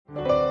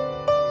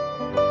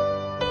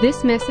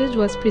This message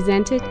was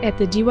presented at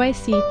the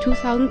GYC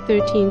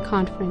 2013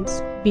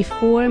 conference,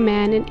 Before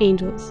Man and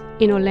Angels,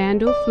 in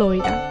Orlando,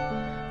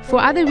 Florida. For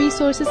other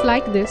resources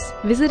like this,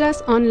 visit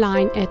us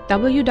online at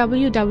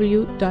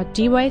www.gycweb.org.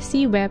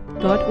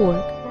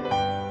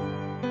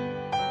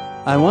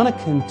 I want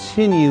to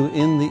continue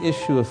in the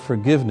issue of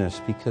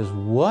forgiveness, because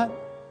what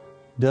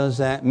does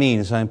that mean?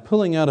 As I'm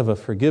pulling out of a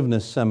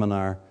forgiveness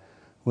seminar,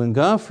 when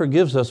God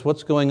forgives us,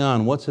 what's going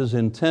on? What's His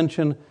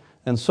intention?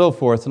 And so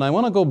forth. And I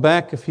want to go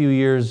back a few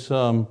years,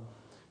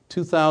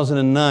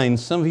 2009.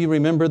 Some of you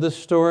remember this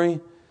story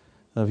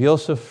of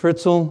Josef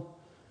Fritzl,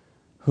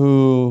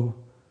 who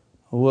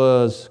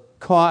was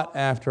caught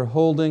after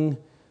holding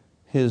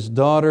his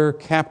daughter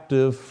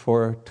captive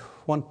for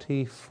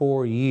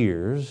 24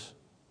 years.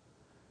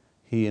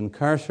 He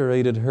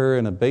incarcerated her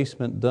in a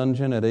basement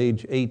dungeon at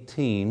age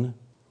 18,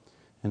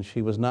 and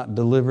she was not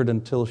delivered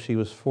until she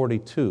was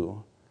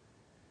 42.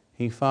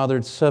 He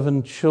fathered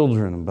 7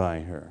 children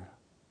by her.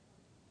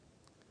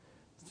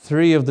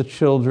 3 of the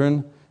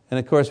children, and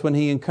of course when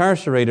he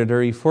incarcerated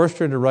her, he forced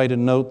her to write a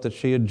note that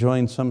she had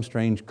joined some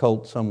strange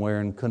cult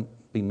somewhere and couldn't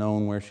be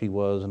known where she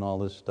was and all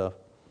this stuff.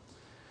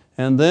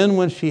 And then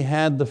when she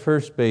had the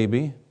first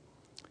baby,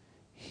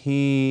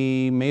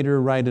 he made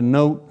her write a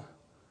note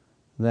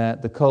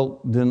that the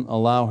cult didn't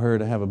allow her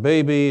to have a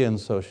baby, and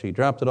so she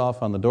dropped it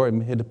off on the door.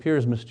 It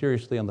appears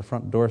mysteriously on the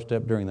front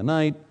doorstep during the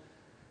night,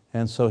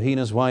 and so he and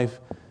his wife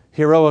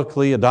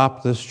heroically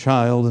adopt this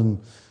child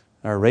and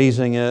are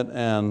raising it.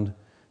 And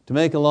to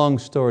make a long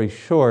story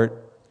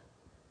short,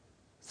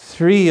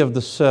 3 of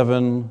the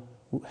 7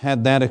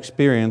 had that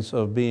experience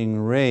of being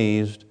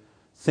raised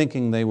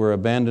thinking they were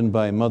abandoned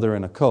by a mother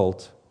in a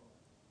cult.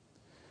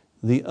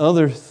 The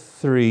other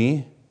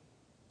 4,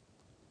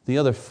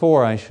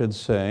 I should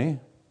say,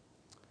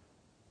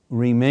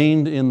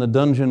 remained in the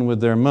dungeon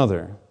with their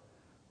mother.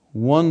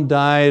 One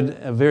died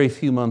a very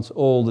few months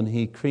old, and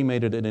he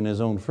cremated it in his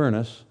own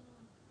furnace.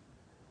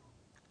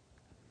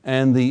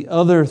 And the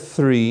other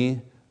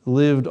 3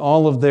 lived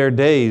all of their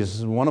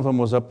days. One of them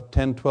was up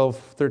 10, 12,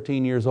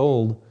 13 years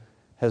old,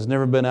 has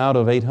never been out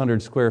of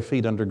 800 square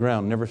feet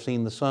underground, never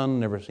seen the sun,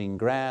 never seen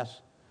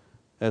grass,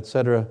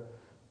 etc.,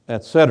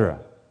 etc.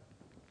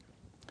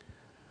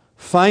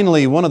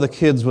 Finally, one of the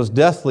kids was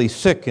deathly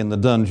sick in the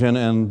dungeon,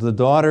 and the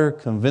daughter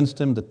convinced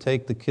him to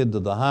take the kid to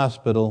the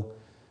hospital,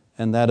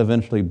 and that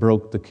eventually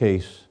broke the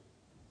case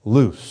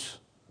loose.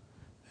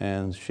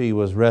 And she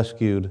was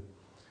rescued,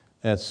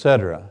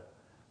 etc.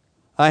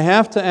 I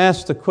have to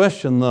ask the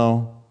question,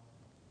 though,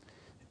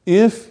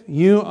 if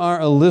you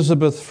are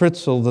Elizabeth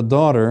Fritzl, the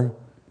daughter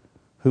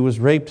who was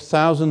raped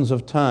thousands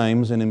of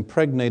times and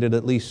impregnated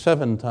at least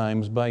 7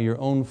 times by your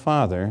own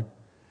father,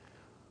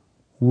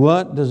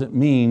 what does it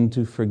mean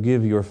to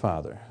forgive your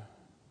father?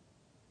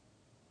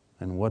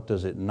 And what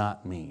does it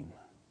not mean?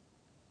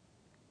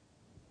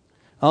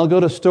 I'll go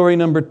to story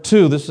number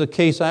 2. This is a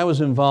case I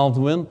was involved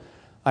with.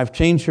 I've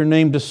changed her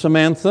name to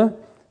Samantha.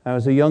 I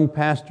was a young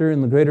pastor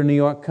in the Greater New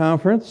York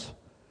Conference.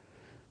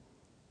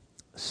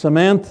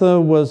 Samantha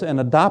was an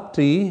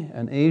adoptee,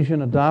 an Asian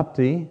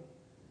adoptee,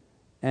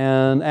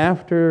 and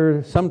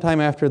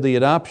sometime after the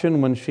adoption,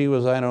 when she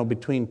was,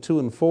 between 2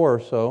 and 4 or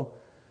so,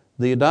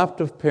 the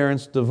adoptive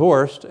parents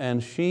divorced,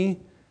 and she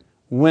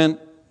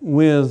went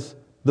with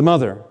the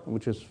mother,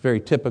 which is very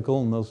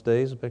typical in those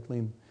days, particularly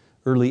in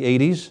early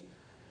 80s.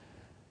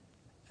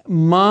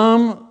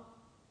 Mom,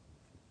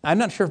 I'm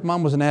not sure if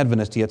Mom was an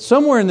Adventist yet.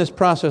 Somewhere in this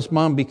process,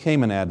 Mom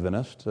became an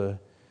Adventist.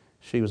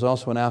 She was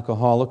also an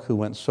alcoholic who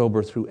went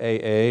sober through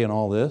AA and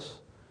all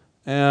this.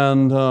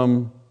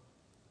 And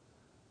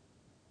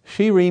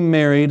she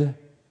remarried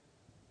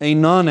a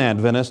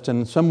non-Adventist,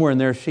 and somewhere in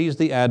there she's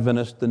the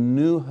Adventist. The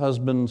new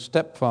husband,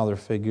 stepfather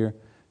figure,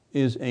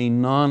 is a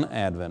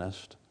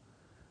non-Adventist.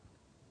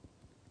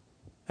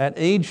 At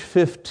age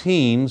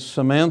 15,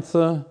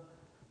 Samantha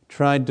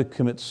tried to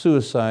commit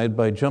suicide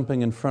by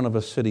jumping in front of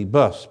a city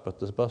bus, but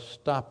the bus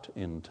stopped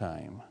in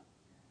time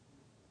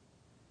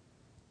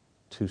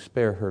to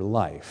spare her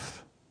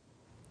life.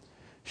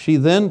 She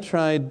then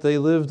they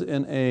lived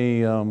in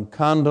a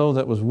condo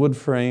that was wood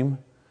frame.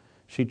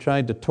 She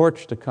tried to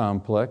torch the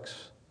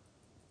complex.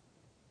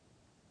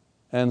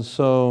 And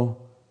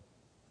so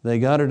they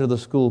got her to the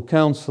school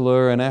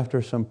counselor, and after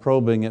some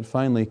probing, it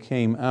finally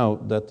came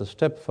out that the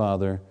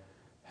stepfather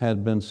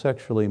had been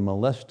sexually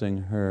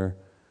molesting her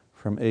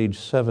from age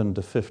 7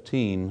 to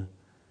 15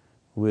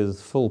 with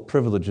full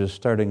privileges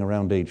starting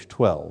around age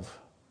 12.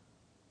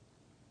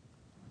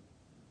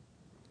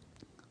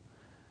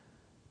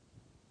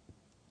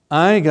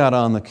 I got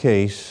on the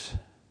case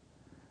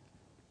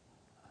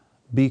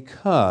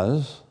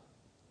because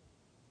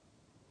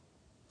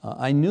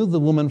I knew the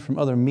woman from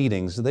other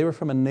meetings. They were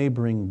from a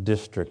neighboring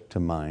district to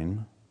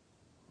mine.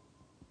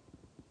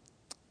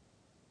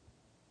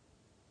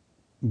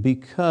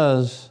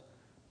 Because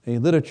a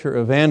literature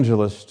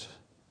evangelist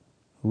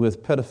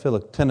with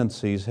pedophilic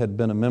tendencies had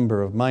been a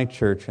member of my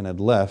church and had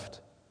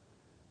left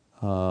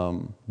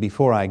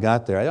before I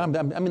got there.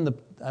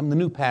 I'm the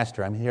new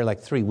pastor. I'm here like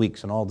 3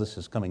 weeks, and all this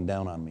is coming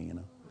down on me,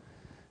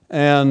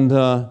 And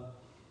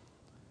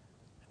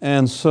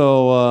And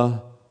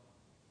so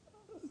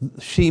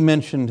she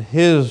mentioned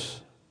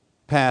his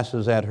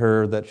passes at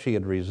her that she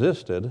had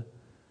resisted.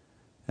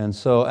 And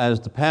so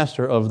as the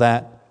pastor of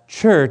that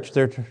church,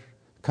 their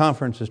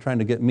conference is trying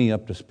to get me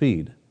up to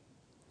speed.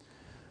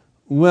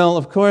 Well,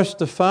 of course,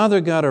 the father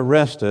got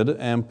arrested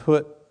and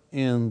put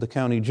in the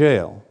county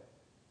jail.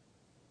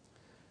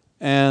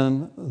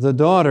 And the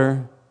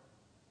daughter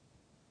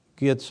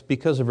gets,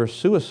 because of her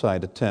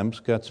suicide attempts,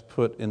 gets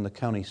put in the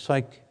county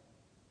psych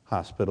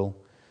hospital.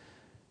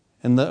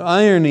 And the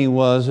irony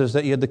is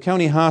that you had the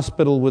county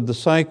hospital with the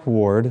psych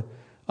ward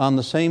on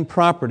the same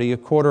property, a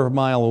quarter of a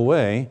mile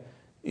away,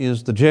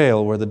 is the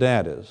jail where the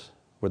dad is,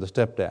 where the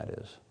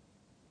stepdad is.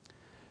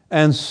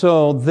 And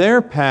so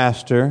their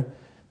pastor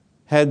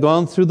had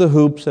gone through the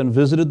hoops and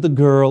visited the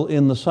girl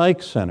in the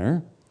psych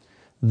center.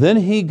 Then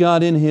he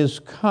got in his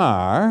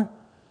car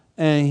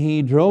and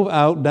he drove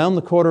out down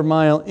the quarter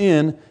mile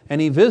in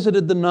and he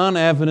visited the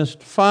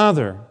non-Adventist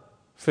father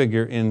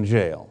figure in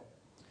jail.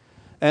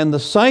 And the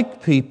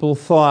psych people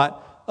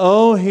thought,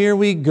 oh, here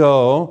we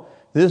go.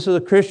 This is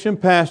a Christian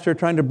pastor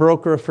trying to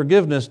broker a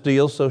forgiveness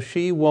deal so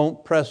she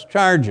won't press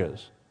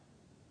charges.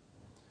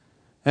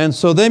 And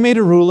so they made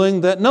a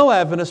ruling that no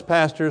Adventist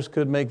pastors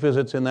could make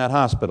visits in that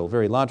hospital.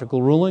 Very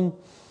logical ruling.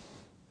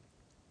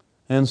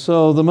 And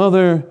so the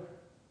mother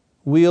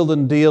wheeled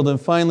and dealed, and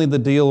finally the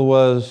deal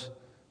was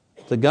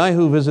the guy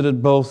who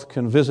visited both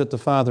can visit the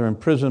father in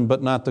prison,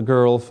 but not the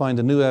girl. Find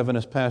a new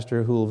Adventist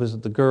pastor who will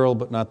visit the girl,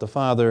 but not the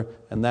father,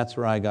 and that's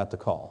where I got the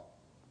call.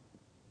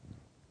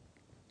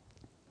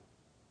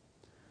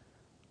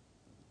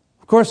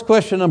 Of course,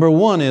 question number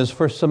one is,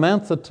 for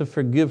Samantha to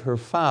forgive her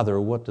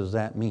father, what does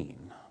that mean?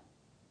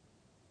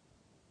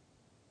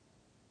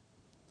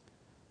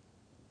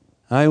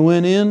 I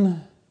went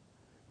in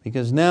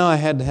because now I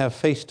had to have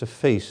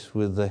face-to-face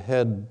with the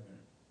head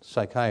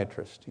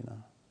psychiatrist,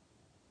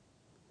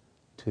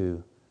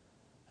 to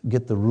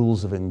get the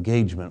rules of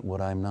engagement,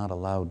 what I'm not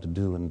allowed to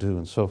do,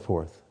 and so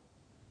forth.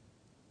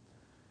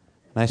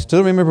 And I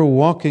still remember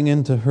walking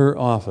into her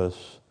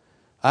office.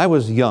 I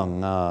was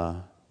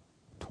young,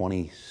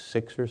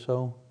 26 or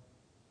so.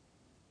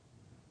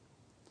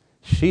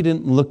 She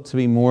didn't look to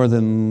be more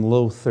than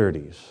low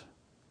 30s.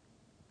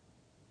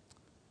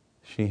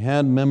 She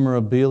had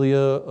memorabilia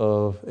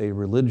of a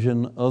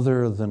religion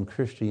other than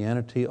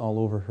Christianity all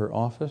over her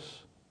office.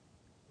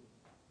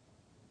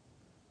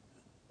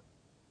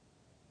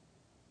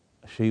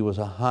 She was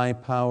a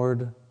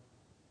high-powered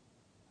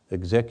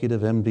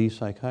executive MD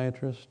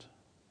psychiatrist.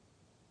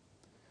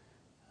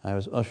 I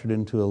was ushered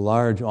into a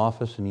large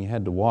office, and you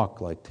had to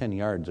walk like 10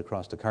 yards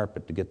across the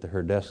carpet to get to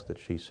her desk that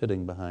she's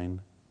sitting behind.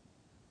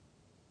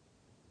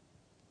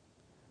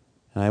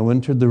 And I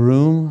entered the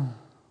room,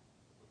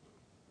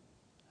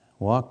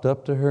 walked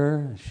up to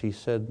her. She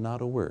said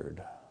not a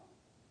word.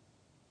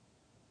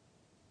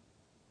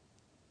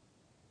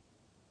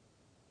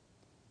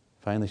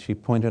 Finally, she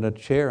pointed at a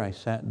chair. I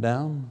sat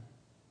down.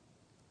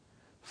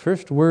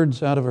 First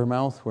words out of her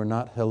mouth were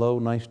not hello,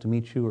 nice to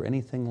meet you, or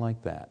anything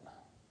like that.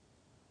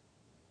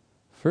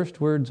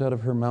 First words out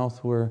of her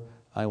mouth were,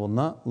 I will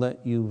not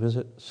let you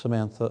visit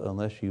Samantha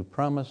unless you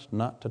promise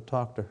not to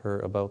talk to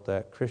her about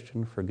that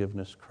Christian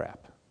forgiveness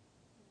crap.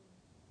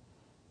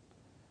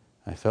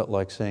 I felt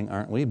like saying,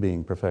 aren't we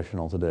being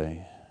professional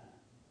today?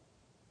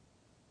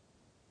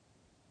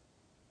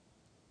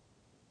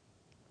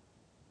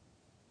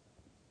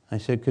 I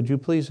said, could you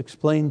please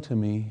explain to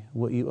me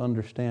what you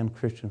understand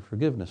Christian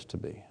forgiveness to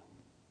be?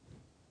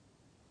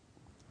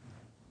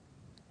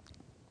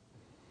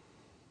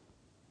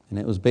 And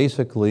it was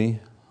basically,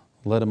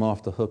 let him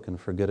off the hook and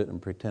forget it and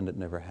pretend it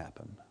never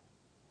happened.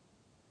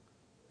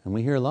 And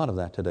we hear a lot of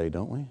that today,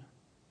 don't we?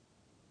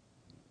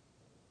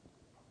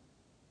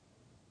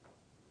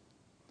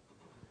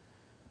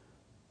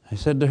 I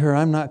said to her,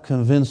 I'm not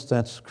convinced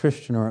that's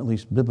Christian or at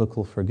least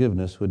biblical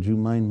forgiveness. Would you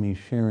mind me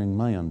sharing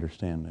my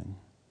understanding?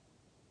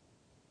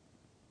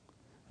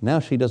 Now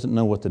she doesn't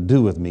know what to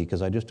do with me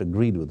because I just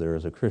agreed with her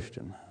as a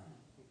Christian.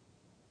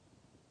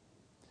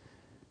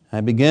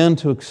 I began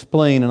to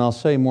explain, and I'll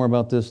say more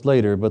about this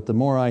later, but the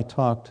more I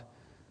talked,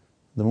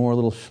 the more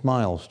little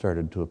smiles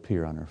started to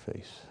appear on her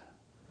face.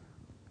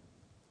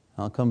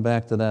 I'll come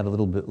back to that a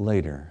little bit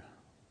later.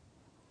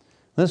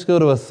 Let's go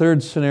to a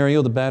third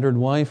scenario, the battered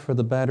wife or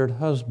the battered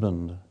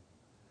husband.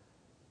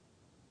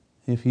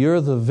 If you're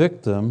the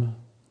victim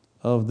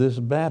of this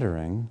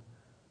battering,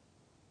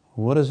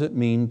 what does it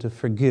mean to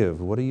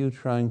forgive? What are you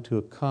trying to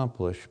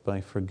accomplish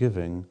by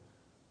forgiving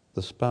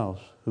the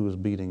spouse who is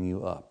beating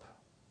you up?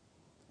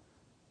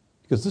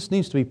 Because this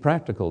needs to be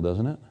practical,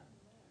 doesn't it?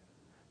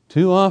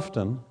 Too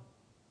often,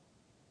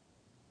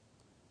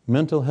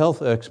 mental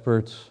health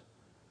experts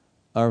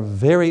are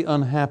very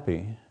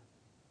unhappy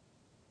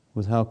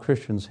with how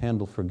Christians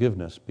handle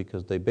forgiveness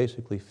because they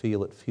basically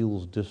feel it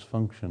fuels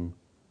dysfunction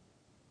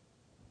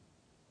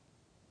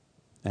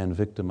and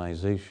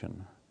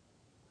victimization.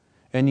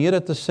 And yet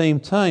at the same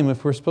time,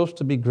 if we're supposed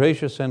to be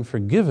gracious and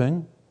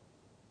forgiving,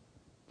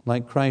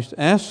 like Christ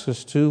asks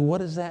us to, what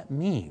does that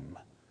mean?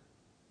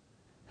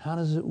 How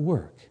does it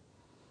work?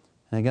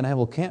 And I'm going to have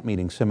a little camp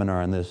meeting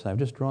seminar on this. I've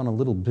just drawn a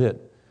little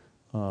bit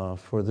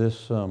for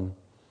this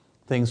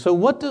thing. So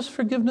what does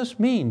forgiveness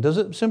mean? Does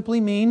it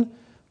simply mean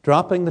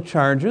dropping the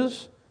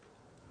charges,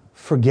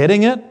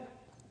 forgetting it?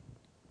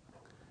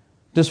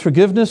 Does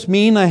forgiveness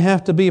mean I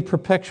have to be a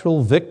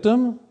perpetual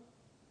victim?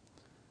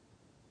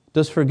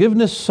 Does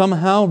forgiveness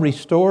somehow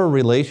restore a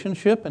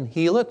relationship and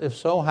heal it? If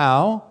so,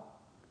 how?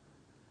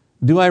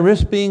 Do I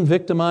risk being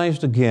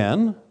victimized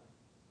again?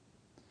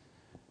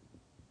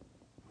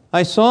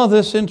 I saw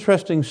this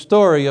interesting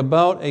story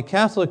about a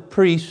Catholic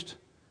priest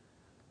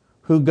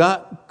who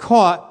got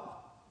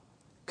caught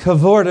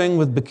cavorting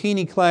with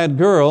bikini-clad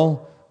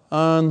girl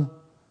on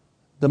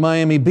the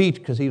Miami beach,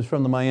 because he was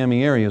from the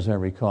Miami area, as I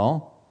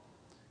recall.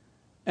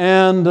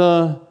 And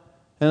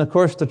of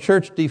course, the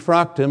church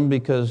defrocked him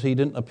because he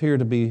didn't appear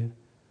to be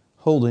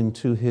holding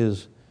to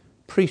his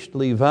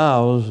priestly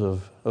vows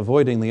of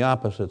avoiding the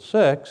opposite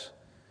sex.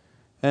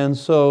 And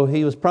so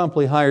he was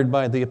promptly hired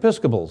by the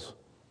Episcopals.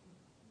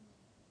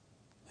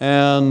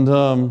 And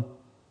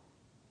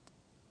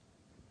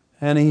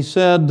he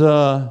said,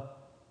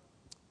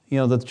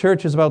 the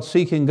church is about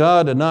seeking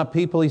God and not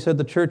people. He said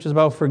the church is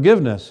about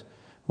forgiveness.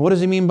 What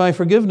does he mean by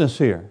forgiveness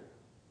here?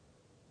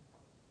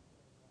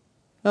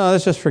 No,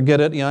 let's just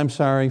forget it. I'm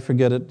sorry,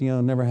 forget it.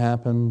 Never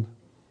happened.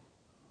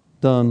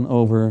 Done,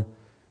 over,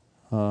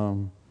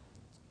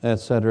 et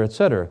cetera, et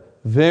cetera.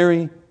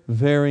 Very,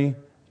 very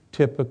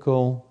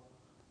typical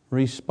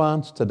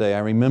response today. I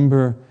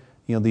remember,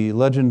 the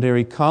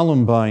legendary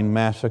Columbine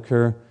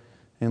massacre,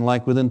 and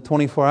within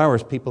 24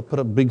 hours, people put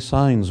up big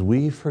signs,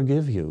 "We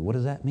forgive you." What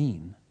does that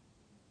mean?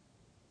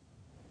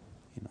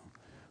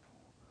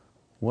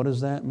 What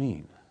does that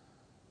mean?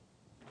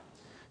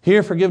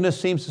 Here,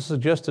 forgiveness seems to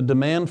suggest a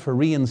demand for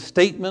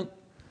reinstatement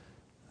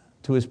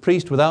to his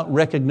priest without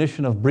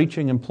recognition of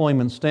breaching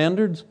employment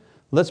standards.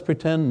 Let's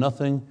pretend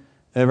nothing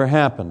ever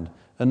happened.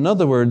 In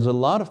other words, a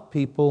lot of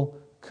people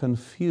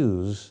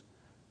confuse,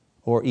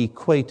 or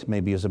equate,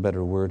 maybe is a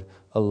better word,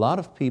 a lot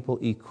of people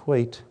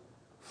equate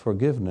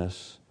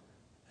forgiveness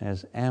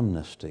as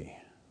amnesty.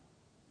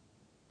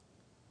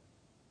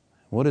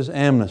 What is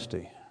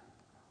amnesty?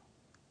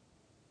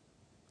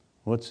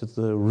 What's at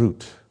the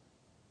root?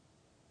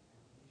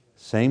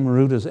 Same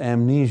root as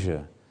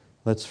amnesia.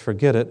 Let's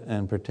forget it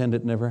and pretend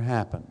it never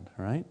happened,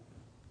 right?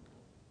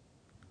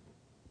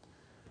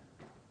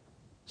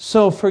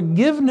 So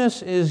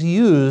forgiveness is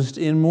used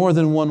in more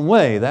than one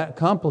way. That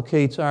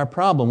complicates our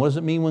problem. What does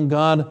it mean when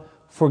God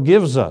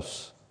forgives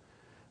us?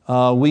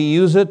 We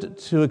use it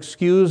to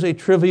excuse a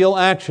trivial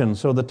action.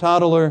 So the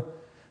toddler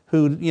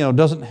who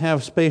doesn't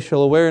have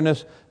spatial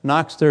awareness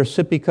knocks their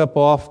sippy cup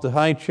off the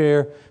high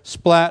chair,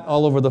 splat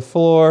all over the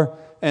floor,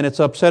 and it's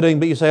upsetting,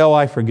 but you say, "Oh,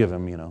 I forgive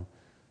him,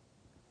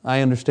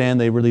 I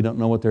understand they really don't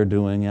know what they're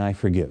doing. I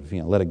forgive.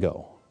 Let it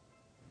go."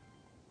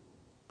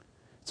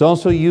 It's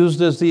also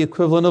used as the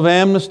equivalent of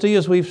amnesty,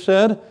 as we've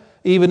said.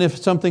 Even if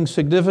it's something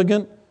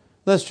significant,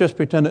 let's just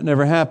pretend it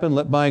never happened,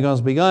 let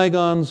bygones be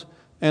bygones,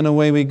 and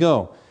away we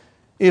go.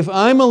 If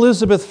I'm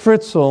Elizabeth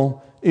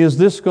Fritzl, is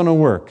this going to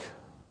work?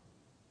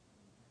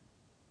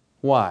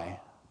 Why?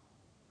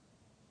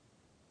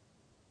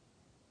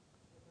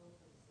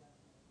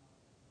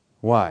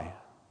 Why?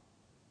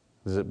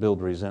 Does it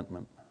build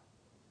resentment?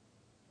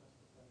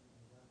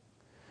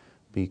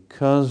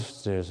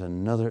 Because there's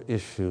another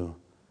issue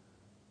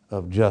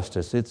of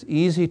justice. It's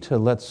easy to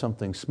let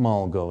something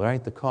small go,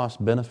 right? The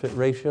cost-benefit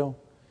ratio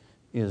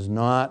is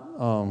not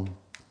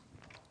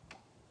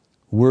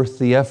worth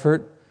the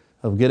effort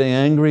of getting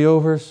angry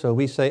over, so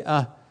we say,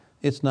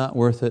 it's not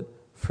worth it,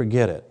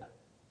 forget it.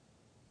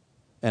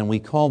 And we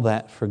call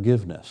that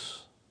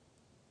forgiveness.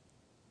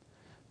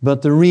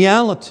 But the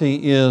reality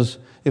is,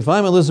 if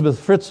I'm Elizabeth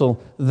Fritzl,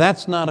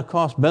 that's not a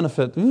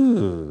cost-benefit.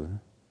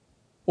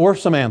 Or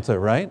Samantha,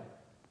 right?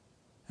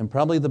 And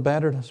probably the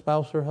battered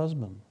spouse or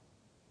husband.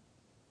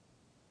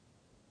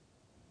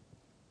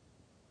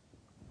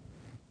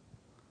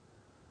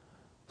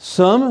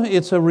 Some,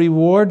 it's a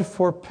reward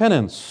for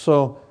penance.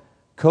 So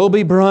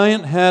Kobe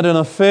Bryant had an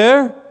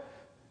affair,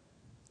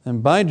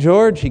 and by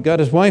George, he got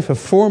his wife a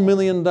 $4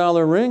 million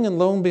ring, and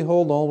lo and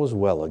behold, all was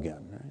well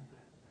again. Right?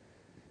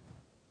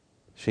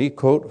 She,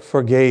 quote,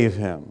 forgave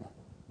him.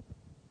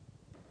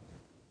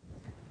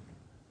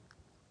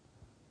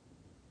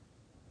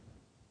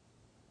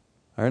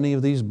 Are any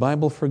of these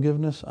Bible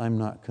forgiveness? I'm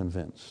not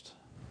convinced.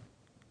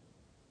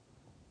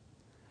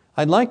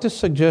 I'd like to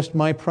suggest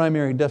my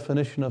primary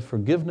definition of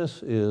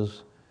forgiveness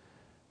is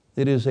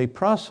it is a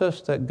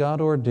process that God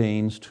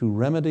ordains to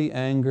remedy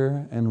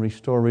anger and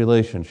restore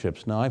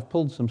relationships. Now, I've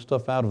pulled some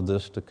stuff out of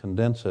this to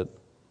condense it.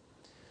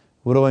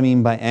 What do I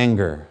mean by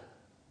anger?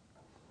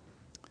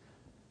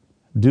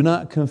 Do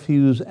not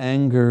confuse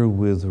anger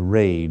with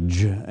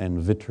rage and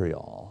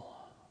vitriol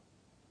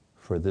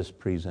for this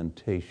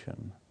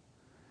presentation.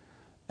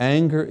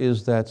 Anger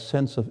is that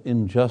sense of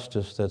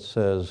injustice that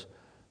says,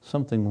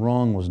 something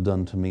wrong was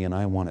done to me and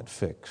I want it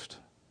fixed.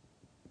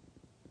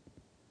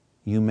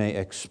 You may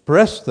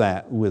express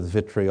that with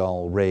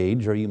vitriol,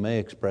 rage, or you may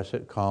express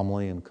it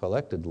calmly and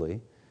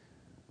collectedly.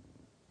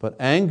 But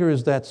anger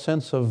is that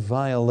sense of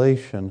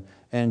violation,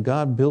 and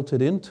God built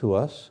it into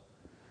us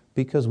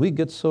because we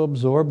get so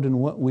absorbed in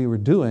what we were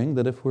doing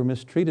that if we're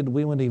mistreated,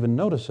 we wouldn't even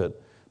notice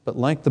it. But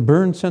like the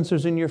burn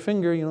sensors in your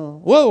finger,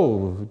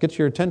 whoa, gets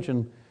your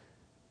attention.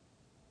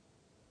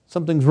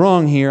 Something's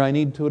wrong here, I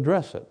need to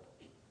address it.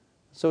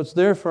 So it's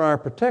there for our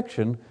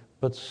protection,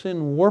 but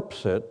sin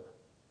warps it,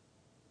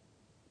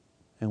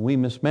 and we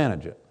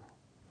mismanage it.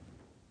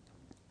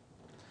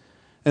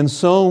 And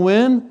so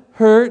when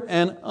hurt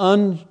and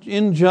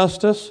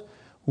injustice,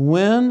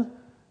 when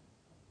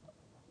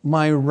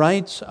my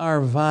rights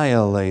are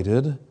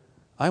violated,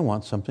 I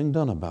want something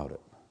done about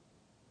it.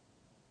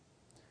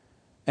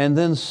 And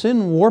then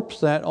sin warps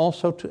that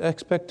also to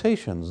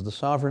expectations. The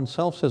sovereign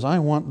self says, I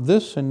want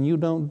this and you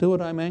don't do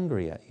it, I'm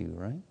angry at you,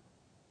 right?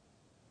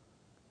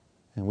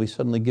 And we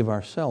suddenly give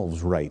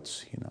ourselves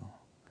rights,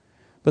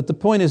 But the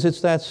point is,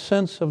 it's that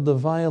sense of the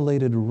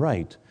violated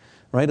right,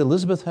 right?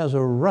 Elizabeth has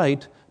a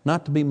right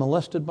not to be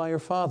molested by her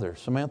father.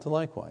 Samantha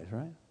likewise,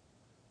 right?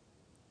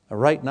 A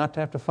right not to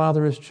have to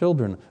father his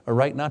children. A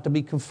right not to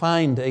be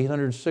confined to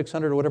 800,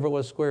 600, or whatever it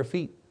was, square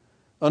feet.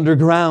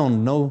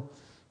 Underground, no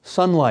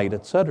sunlight,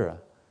 etc.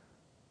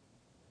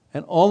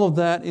 And all of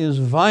that is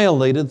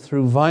violated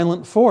through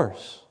violent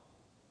force.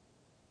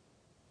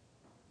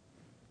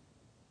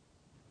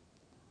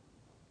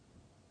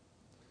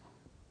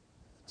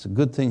 It's a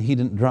good thing he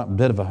didn't drop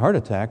dead of a heart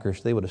attack, or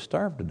they would have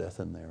starved to death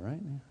in there, right?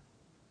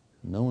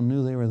 No one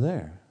knew they were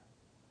there.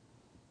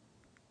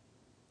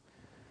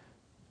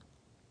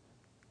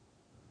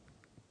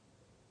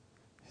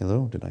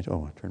 Hello? I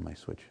turned my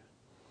switch.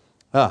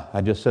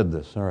 I just said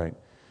this. All right.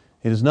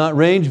 It is not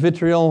rage,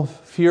 vitriol,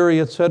 fury,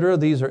 etc.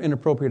 These are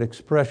inappropriate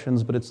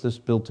expressions, but it's this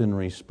built-in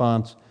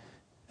response.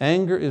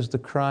 Anger is the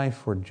cry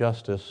for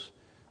justice.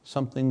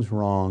 Something's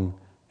wrong,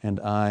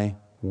 and I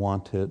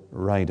want it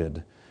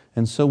righted.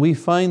 And so we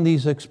find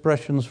these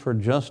expressions for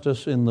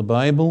justice in the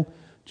Bible.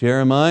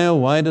 Jeremiah,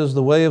 why does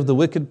the way of the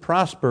wicked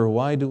prosper?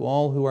 Why do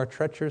all who are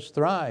treacherous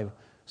thrive?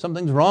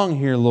 Something's wrong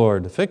here,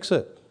 Lord. Fix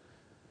it.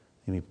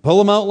 You pull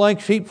them out like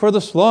sheep for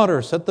the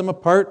slaughter. Set them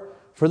apart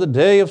for the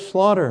day of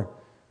slaughter.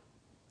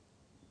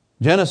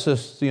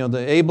 Genesis, the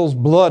Abel's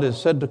blood is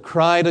said to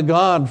cry to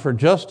God for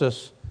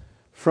justice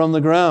from the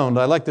ground.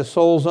 I like the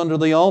souls under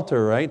the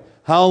altar, right?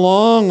 How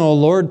long, O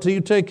Lord, till you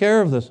take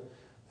care of this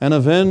and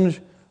avenge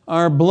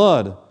our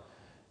blood?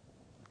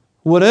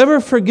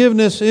 Whatever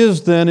forgiveness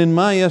is then, in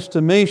my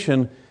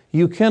estimation,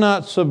 you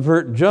cannot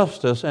subvert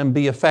justice and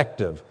be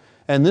effective.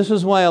 And this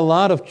is why a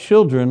lot of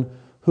children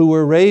who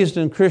were raised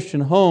in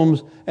Christian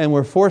homes and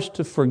were forced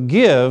to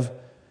forgive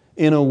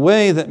in a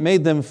way that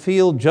made them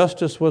feel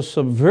justice was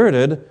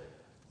subverted,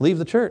 leave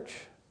the church.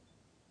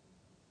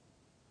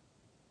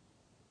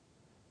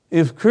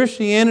 If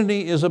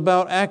Christianity is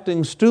about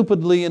acting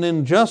stupidly and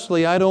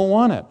unjustly, I don't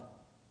want it.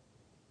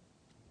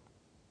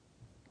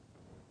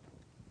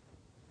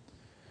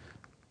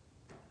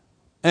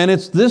 And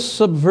it's this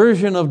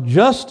subversion of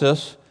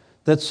justice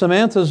that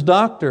Samantha's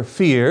doctor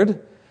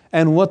feared,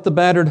 and what the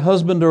battered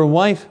husband or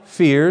wife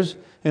fears,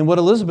 and what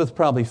Elizabeth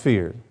probably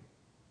feared.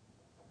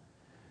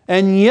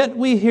 And yet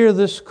we hear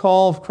this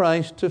call of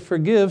Christ to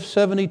forgive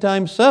 70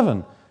 times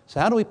 7. So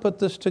how do we put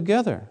this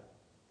together?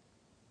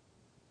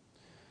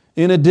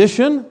 In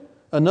addition,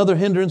 another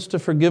hindrance to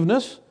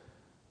forgiveness,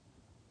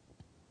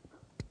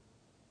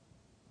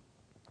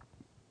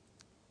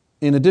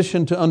 in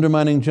addition to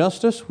undermining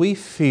justice, we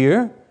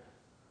fear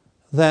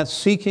that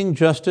seeking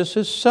justice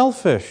is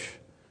selfish,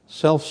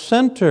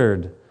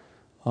 self-centered,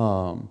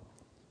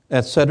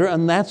 etc.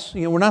 And that's,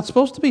 we're not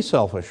supposed to be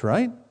selfish,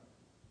 right?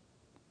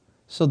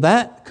 So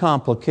that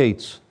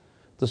complicates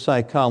the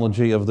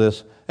psychology of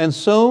this. And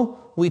so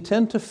we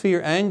tend to fear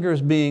anger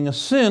as being a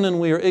sin, and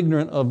we are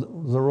ignorant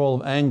of the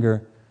role of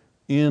anger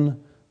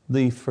in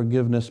the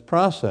forgiveness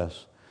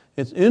process.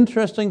 It's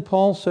interesting,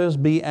 Paul says,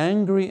 be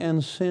angry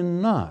and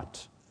sin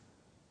not.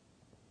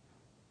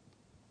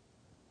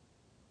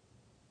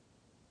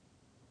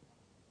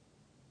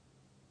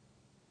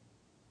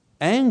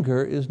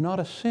 Anger is not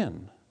a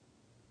sin.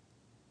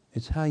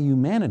 It's how you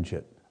manage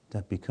it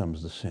that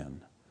becomes the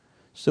sin.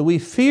 So we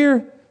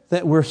fear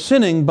that we're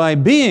sinning by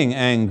being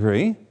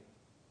angry,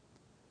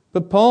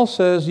 but Paul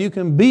says you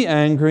can be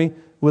angry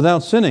without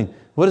sinning.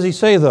 What does he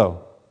say,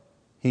 though?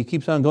 He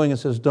keeps on going and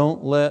says,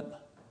 don't let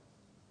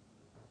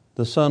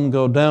the sun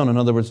go down. In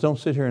other words, don't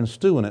sit here and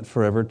stew in it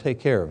forever. Take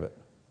care of it.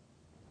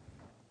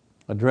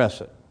 Address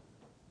it.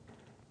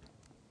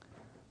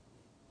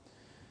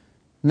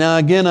 Now,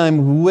 again,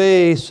 I'm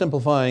way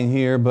simplifying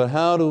here, but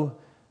how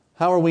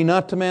are we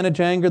not to manage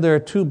anger? There are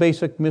two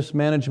basic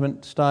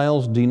mismanagement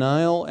styles,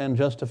 denial and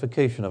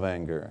justification of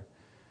anger.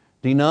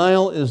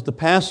 Denial is the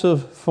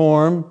passive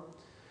form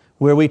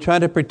where we try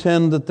to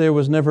pretend that there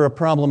was never a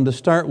problem to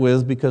start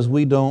with because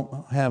we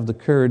don't have the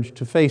courage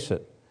to face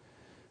it.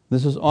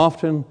 This is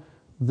often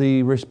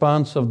the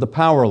response of the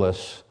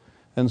powerless,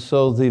 and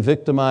so the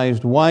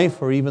victimized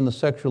wife or even the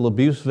sexual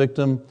abuse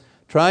victim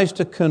tries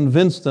to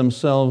convince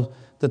themselves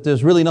that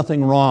there's really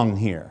nothing wrong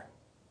here.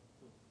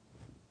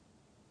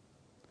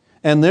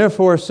 And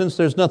therefore, since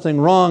there's nothing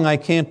wrong, I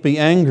can't be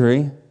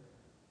angry.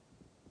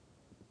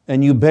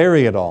 And you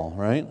bury it all,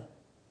 right?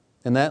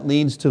 And that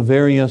leads to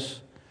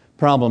various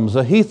problems.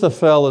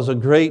 Ahithophel is a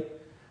great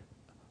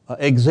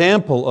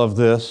example of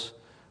this.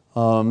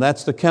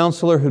 That's the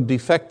counselor who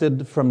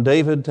defected from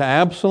David to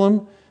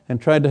Absalom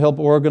and tried to help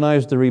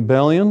organize the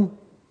rebellion.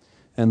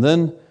 And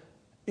then,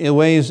 in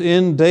ways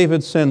in,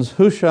 David sends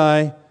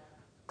Hushai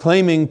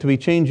claiming to be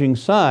changing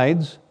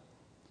sides,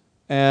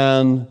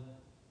 and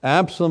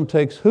Absalom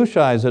takes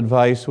Hushai's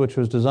advice, which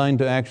was designed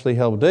to actually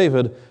help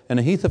David, and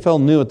Ahithophel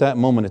knew at that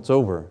moment it's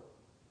over.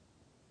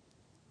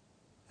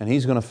 And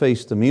he's going to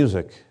face the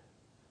music.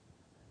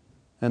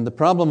 And the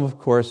problem, of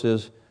course,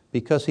 is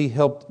because he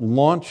helped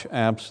launch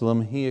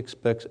Absalom, he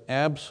expects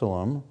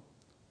Absalom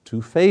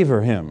to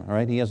favor him,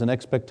 right? He has an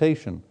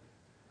expectation,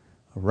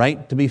 a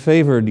right to be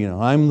favored.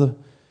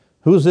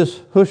 Who's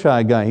this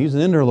Hushai guy? He's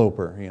an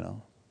interloper,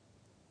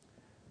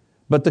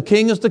 But the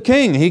king is the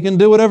king. He can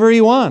do whatever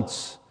he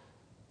wants.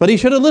 But he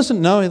should have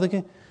listened. No,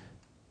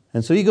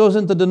 and so he goes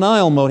into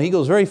denial mode. He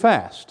goes very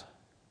fast.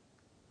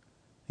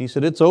 He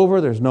said, it's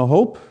over. There's no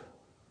hope.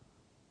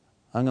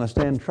 I'm going to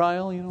stand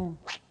trial,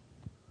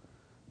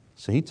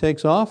 So he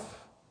takes off,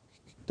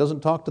 doesn't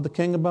talk to the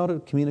king about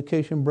it,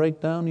 communication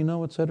breakdown,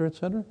 et cetera, et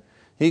cetera.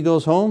 He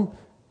goes home,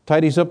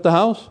 tidies up the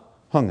house,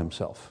 hung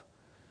himself.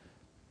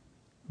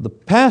 The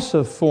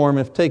passive form,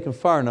 if taken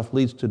far enough,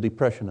 leads to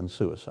depression and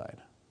suicide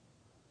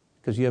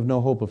because you have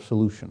no hope of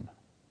solution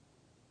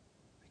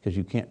because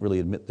you can't really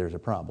admit there's a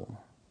problem.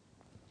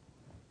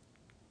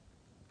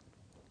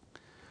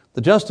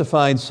 The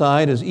justified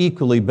side is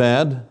equally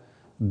bad.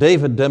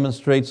 David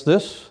demonstrates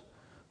this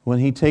when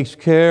he takes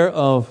care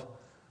of,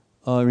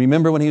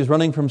 remember when he was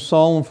running from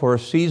Saul for a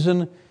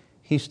season,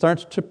 he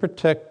starts to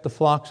protect the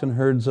flocks and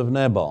herds of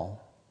Nabal.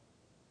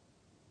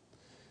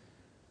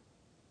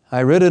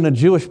 I read in a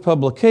Jewish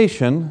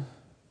publication,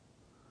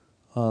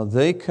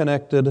 they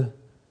connected,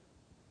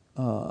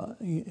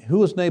 who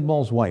was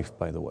Nabal's wife,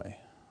 by the way?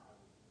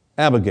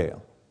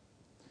 Abigail.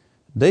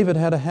 David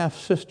had a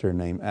half-sister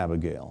named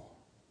Abigail.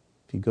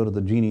 If you go to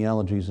the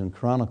genealogies and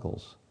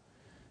chronicles.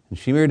 And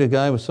she married a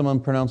guy with some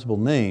unpronounceable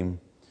name.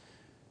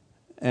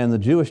 And the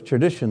Jewish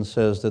tradition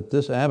says that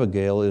this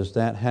Abigail is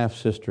that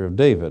half-sister of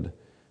David.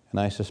 And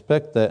I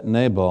suspect that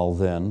Nabal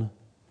then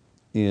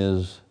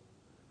is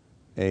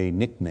a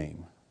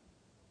nickname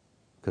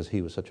because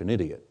he was such an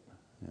idiot.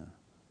 Yeah.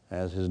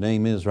 As his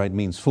name is, right,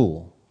 means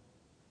fool.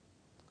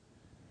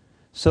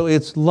 So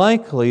it's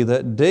likely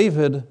that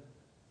David,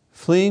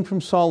 fleeing from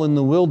Saul in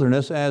the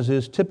wilderness, as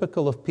is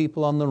typical of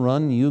people on the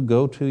run, you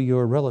go to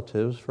your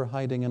relatives for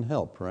hiding and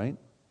help, right?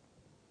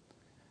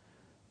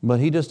 But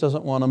he just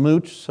doesn't want to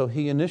mooch, so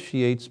he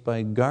initiates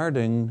by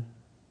guarding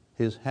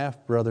his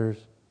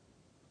half-brother's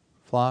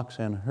flocks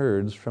and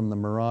herds from the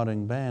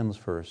marauding bands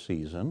for a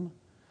season.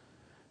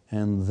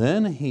 And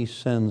then he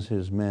sends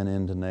his men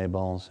into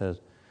Nabal and says,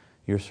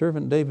 your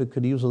servant David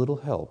could use a little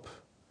help.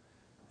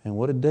 And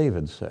what did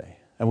David say?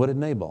 And what did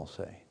Nabal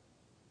say?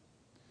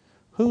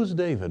 Who's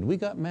David? We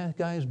got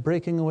guys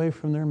breaking away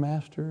from their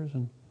masters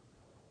and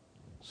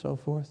so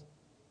forth.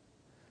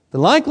 The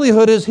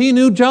likelihood is he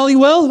knew jolly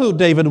well who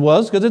David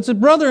was because it's his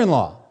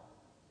brother-in-law.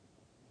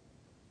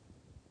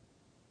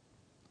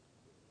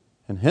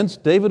 And hence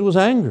David was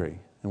angry.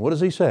 And what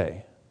does he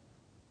say?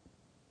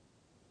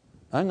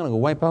 I'm going to go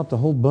wipe out the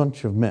whole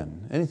bunch of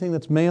men. Anything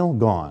that's male,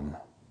 gone.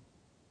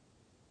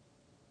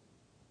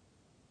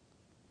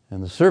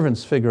 And the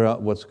servants figure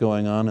out what's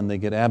going on and they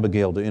get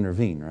Abigail to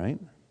intervene, right?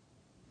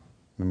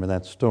 Remember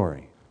that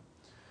story.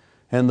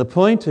 And the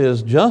point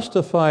is,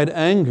 justified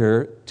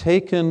anger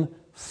taken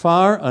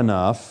far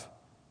enough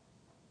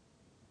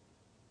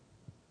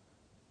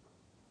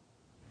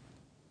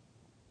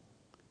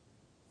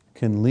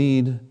can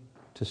lead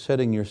to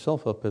setting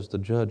yourself up as the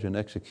judge and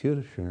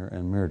executioner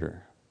and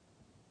murder.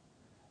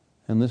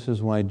 And this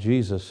is why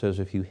Jesus says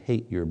if you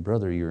hate your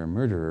brother, you're a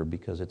murderer,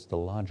 because it's the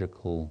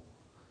logical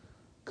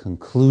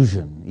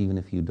conclusion, even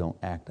if you don't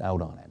act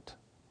out on it.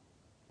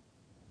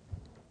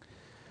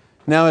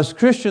 Now, as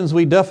Christians,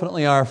 we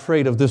definitely are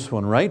afraid of this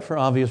one, right? For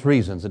obvious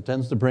reasons. It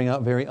tends to bring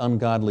out very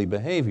ungodly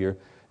behavior,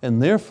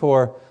 and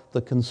therefore,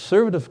 the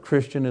conservative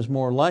Christian is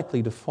more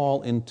likely to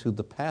fall into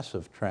the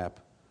passive trap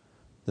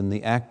than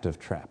the active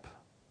trap,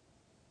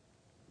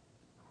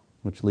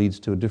 which leads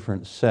to a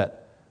different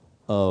set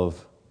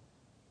of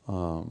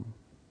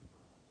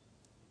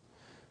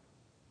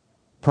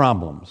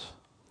problems.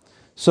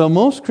 So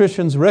most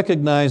Christians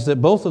recognize that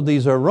both of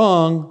these are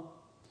wrong,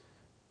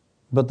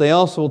 but they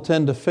also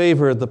tend to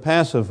favor the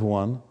passive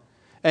one,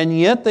 and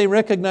yet they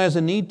recognize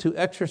a need to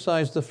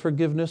exercise the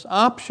forgiveness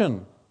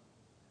option.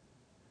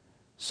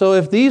 So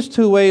if these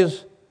two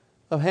ways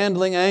of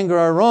handling anger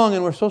are wrong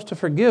and we're supposed to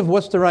forgive,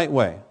 what's the right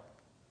way?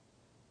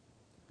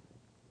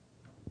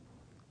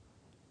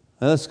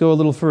 Now let's go a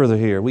little further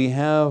here.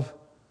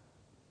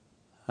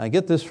 I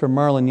get this from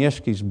Marlon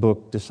Yeshke's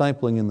book,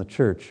 Discipling in the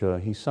Church.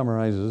 He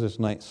summarizes this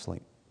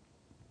nicely.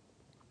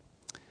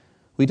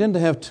 We tend to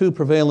have two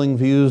prevailing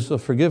views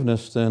of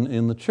forgiveness then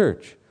in the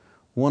church.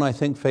 One, I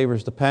think,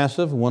 favors the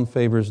passive. One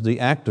favors the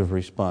active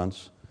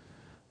response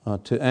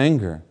to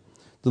anger.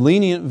 The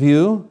lenient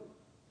view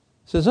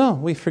says, oh,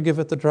 we forgive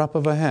at the drop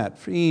of a hat,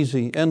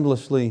 easy,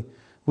 endlessly.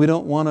 We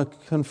don't want to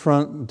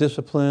confront,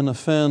 discipline,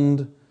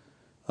 offend.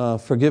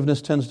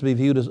 Forgiveness tends to be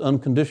viewed as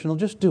unconditional.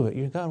 Just do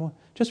it.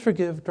 Just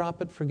forgive,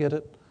 drop it, forget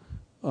it.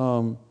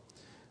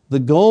 The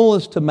goal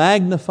is to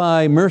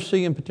magnify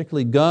mercy, and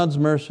particularly God's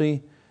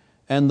mercy,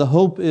 and the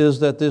hope is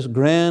that this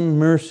grand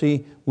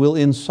mercy will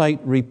incite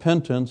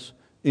repentance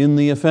in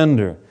the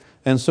offender.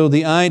 And so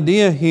the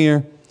idea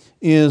here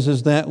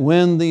is that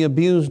when the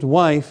abused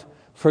wife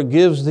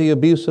forgives the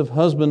abusive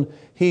husband,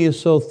 he is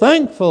so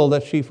thankful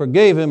that she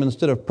forgave him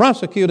instead of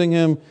prosecuting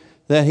him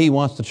that he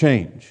wants to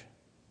change.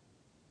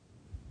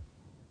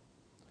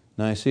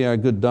 Now I see our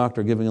good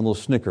doctor giving a little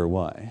snicker.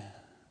 Why?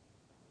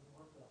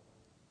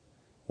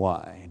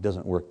 Why? It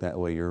doesn't work that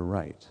way. You're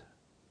right.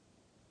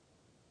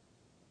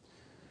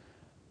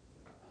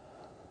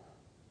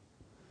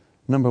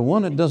 Number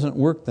one, it doesn't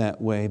work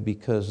that way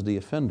because the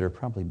offender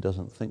probably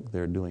doesn't think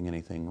they're doing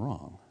anything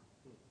wrong.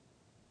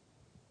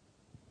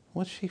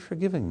 What's she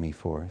forgiving me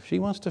for? If she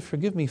wants to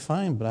forgive me,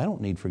 fine, but I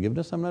don't need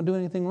forgiveness. I'm not doing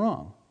anything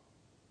wrong.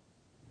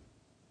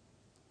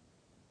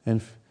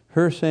 And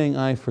her saying,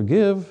 I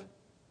forgive,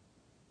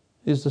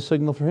 is the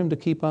signal for him to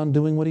keep on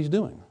doing what he's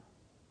doing.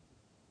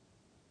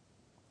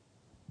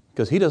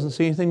 Because he doesn't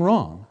see anything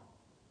wrong.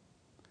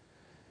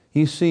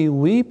 You see,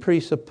 we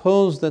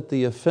presuppose that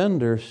the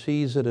offender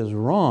sees it as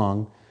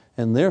wrong,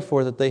 and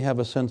therefore that they have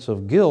a sense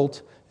of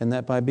guilt, and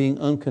that by being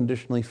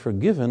unconditionally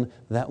forgiven,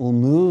 that will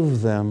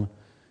move them,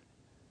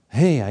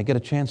 hey, I get a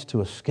chance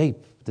to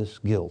escape this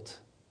guilt.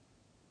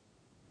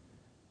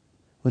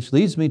 Which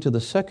leads me to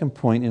the second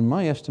point. In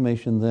my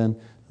estimation, then,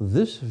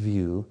 this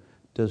view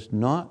does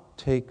not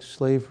take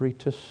slavery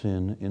to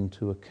sin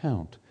into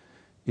account.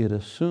 It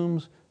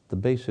assumes the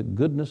basic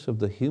goodness of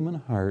the human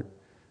heart,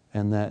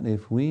 and that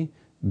if we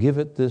give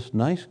it this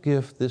nice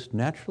gift, this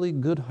naturally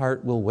good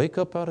heart will wake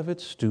up out of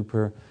its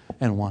stupor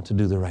and want to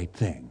do the right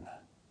thing.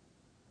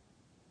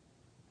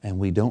 And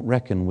we don't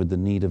reckon with the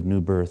need of new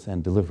birth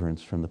and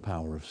deliverance from the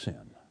power of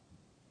sin.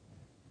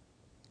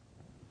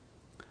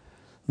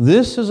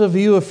 This is a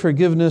view of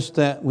forgiveness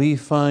that we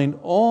find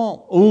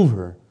all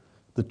over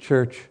the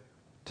church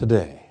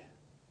today.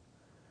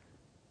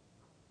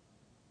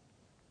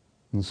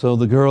 And so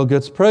the girl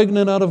gets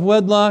pregnant out of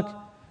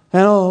wedlock,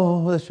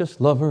 and let's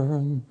just love her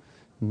and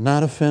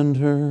not offend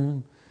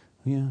her,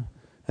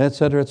 et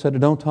cetera, et cetera.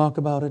 Don't talk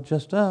about it,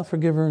 just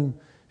forgive her and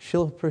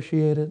she'll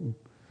appreciate it, and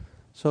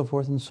so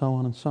forth and so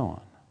on and so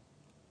on.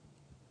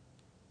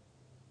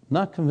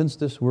 Not convinced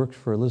this works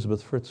for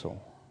Elizabeth Fritzl.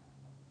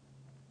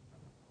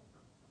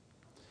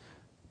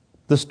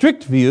 The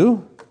strict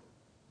view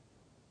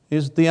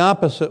is the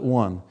opposite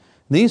one.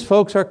 These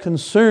folks are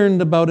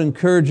concerned about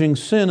encouraging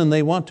sin, and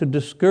they want to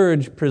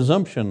discourage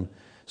presumption.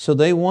 So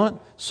they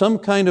want some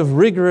kind of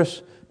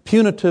rigorous,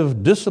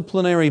 punitive,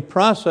 disciplinary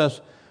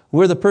process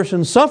where the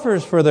person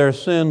suffers for their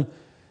sin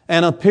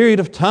and a period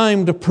of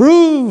time to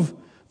prove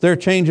their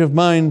change of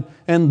mind,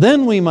 and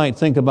then we might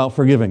think about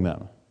forgiving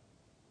them.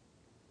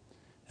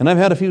 And I've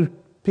had a few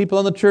people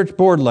on the church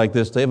board like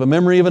this. They have a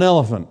memory of an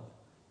elephant.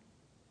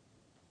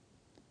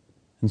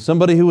 And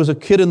somebody who was a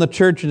kid in the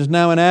church is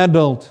now an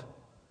adult.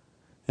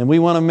 And we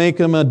want to make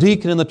him a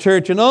deacon in the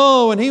church. And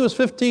when he was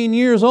 15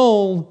 years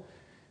old,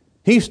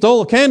 he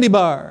stole a candy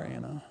bar,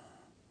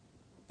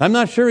 I'm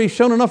not sure he's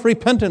shown enough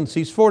repentance.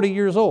 He's 40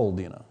 years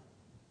old,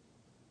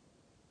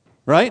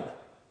 Right?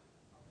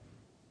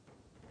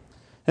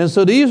 And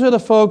so these are the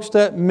folks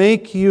that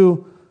make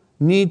you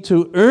need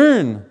to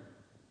earn.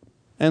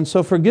 And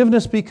so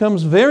forgiveness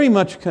becomes very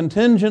much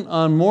contingent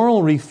on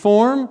moral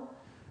reform.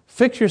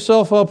 Fix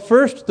yourself up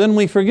first, then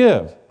we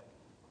forgive.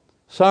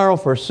 Sorrow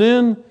for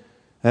sin,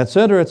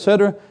 etc.,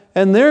 etc.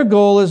 And their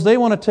goal is they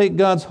want to take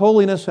God's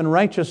holiness and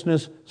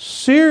righteousness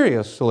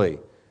seriously.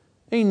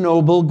 A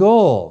noble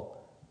goal.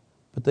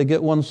 But they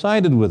get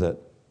one-sided with it.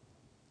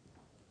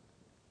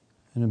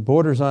 And it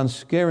borders on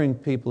scaring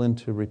people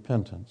into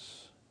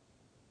repentance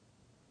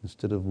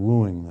instead of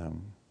wooing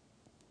them.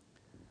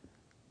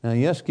 Now,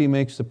 Yeski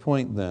makes the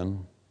point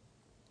then.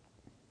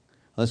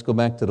 Let's go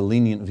back to the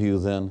lenient view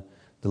then.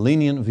 The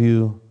lenient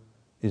view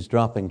is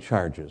dropping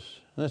charges.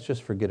 Let's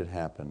just forget it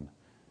happened.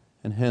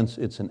 And hence,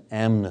 it's an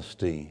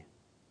amnesty.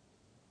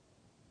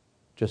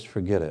 Just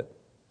forget it.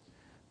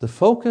 The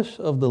focus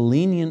of the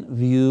lenient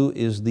view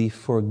is the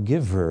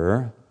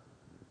forgiver,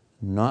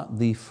 not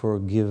the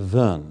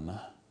forgiven.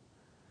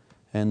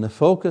 And the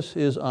focus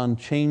is on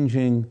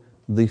changing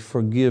the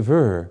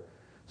forgiver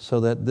so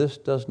that this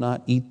does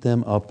not eat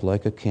them up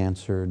like a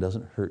cancer,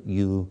 doesn't hurt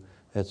you,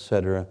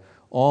 etc.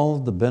 All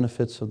the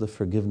benefits of the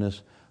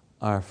forgiveness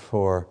are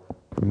for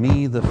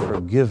me, the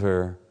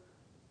forgiver,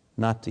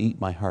 not to eat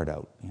my heart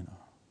out.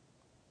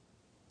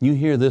 You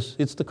hear this,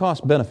 it's the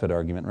cost-benefit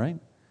argument, right?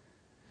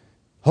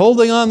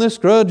 Holding on this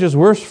grudge is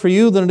worse for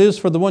you than it is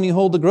for the one you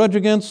hold the grudge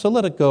against, so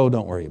let it go,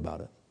 don't worry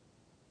about it.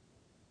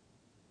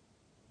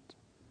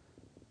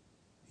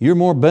 You're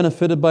more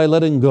benefited by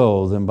letting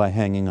go than by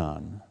hanging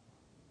on.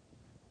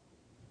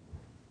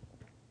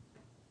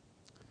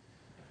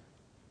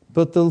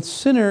 But the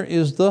sinner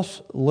is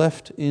thus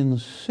left in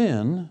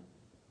sin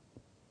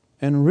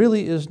and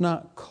really is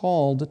not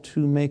called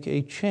to make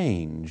a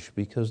change,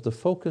 because the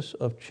focus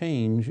of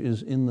change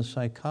is in the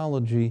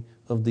psychology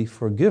of the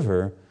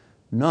forgiver,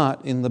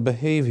 not in the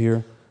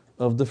behavior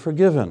of the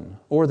forgiven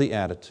or the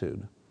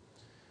attitude.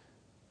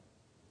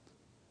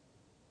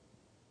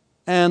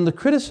 And the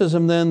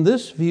criticism then,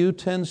 this view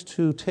tends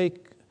to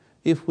take,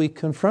 if we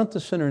confront the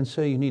sinner and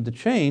say you need to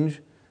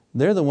change,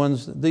 they're the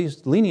ones,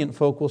 these lenient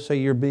folk will say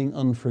you're being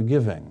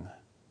unforgiving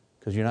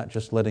because you're not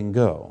just letting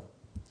go.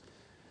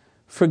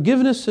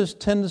 Forgiveness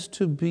tends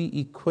to be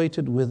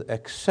equated with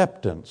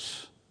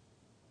acceptance.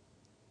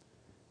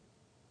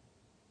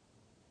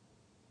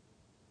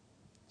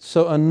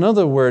 So in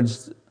other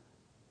words,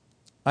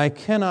 I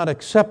cannot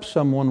accept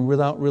someone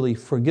without really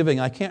forgiving.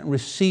 I can't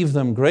receive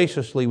them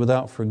graciously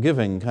without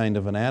forgiving, kind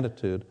of an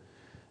attitude.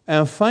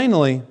 And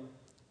finally,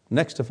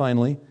 next to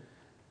finally,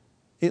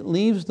 it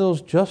leaves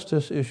those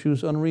justice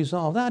issues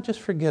unresolved. Just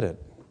forget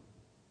it.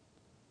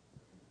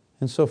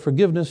 And so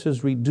forgiveness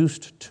is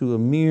reduced to a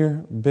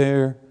mere,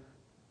 bare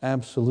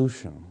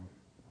absolution.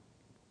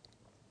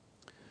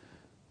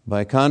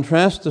 By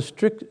contrast, the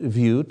strict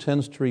view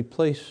tends to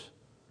replace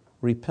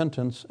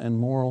repentance and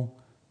moral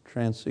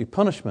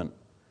punishment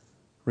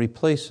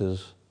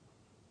replaces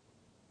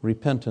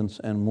repentance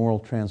and moral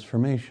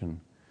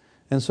transformation.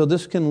 And so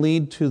this can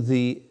lead to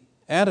the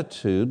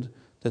attitude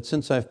that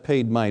since I've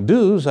paid my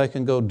dues, I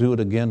can go do it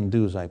again and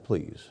do as I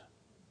please.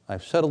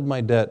 I've settled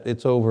my debt,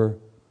 it's over,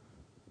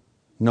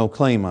 no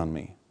claim on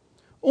me.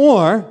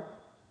 Or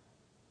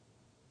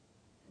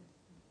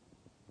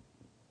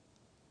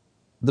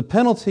the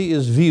penalty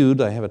is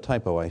viewed, I have a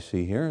typo I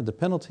see here, the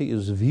penalty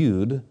is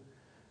viewed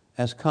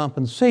as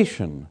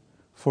compensation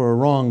for a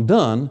wrong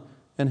done,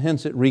 and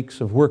hence it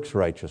reeks of works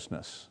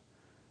righteousness.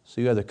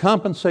 So you either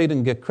compensate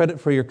and get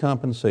credit for your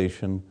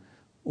compensation,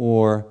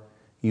 or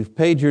you've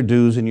paid your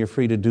dues and you're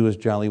free to do as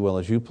jolly well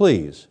as you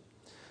please.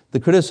 The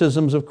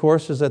criticisms, of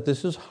course, is that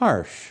this is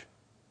harsh,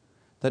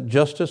 that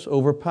justice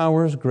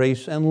overpowers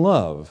grace and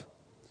love.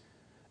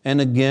 And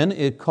again,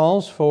 it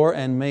calls for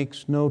and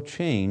makes no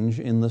change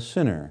in the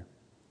sinner.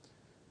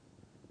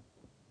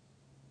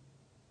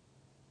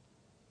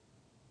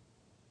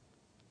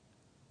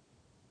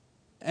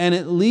 And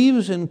it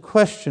leaves in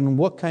question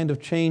what kind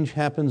of change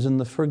happens in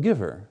the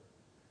forgiver.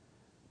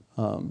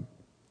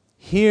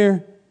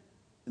 Here,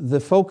 the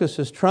focus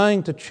is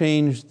trying to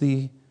change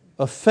the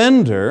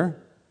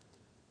offender,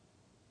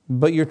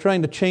 but you're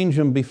trying to change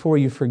him before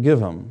you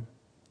forgive him.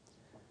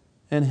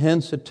 And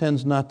hence, it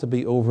tends not to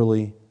be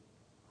overly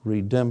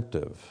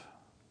redemptive.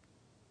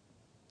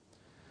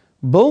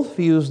 Both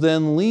views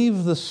then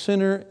leave the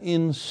sinner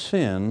in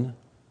sin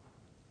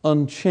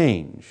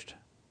unchanged.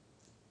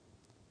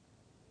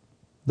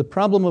 The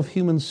problem of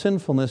human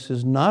sinfulness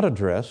is not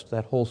addressed,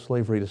 that whole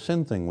slavery to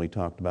sin thing we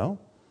talked about,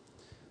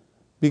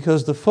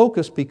 because the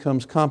focus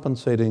becomes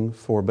compensating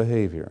for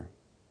behavior.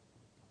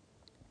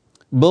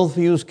 Both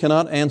views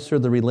cannot answer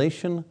the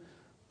relation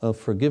of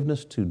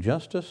forgiveness to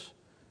justice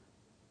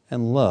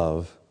and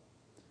love,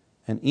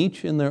 and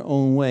each in their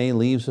own way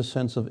leaves a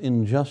sense of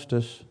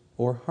injustice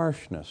or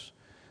harshness.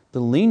 The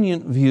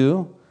lenient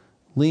view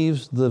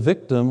leaves the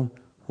victim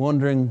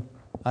wondering,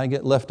 I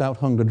get left out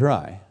hung to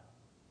dry.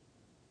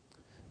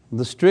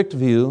 The strict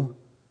view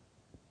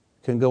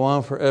can go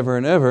on forever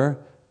and ever,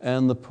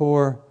 and the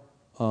poor,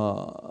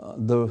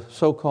 the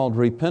so-called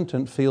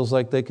repentant feels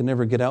like they can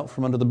never get out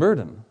from under the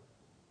burden.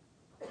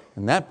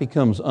 And that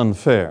becomes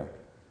unfair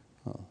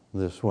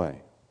this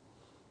way.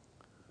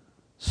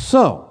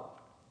 So,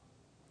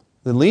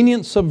 the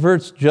lenient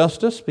subverts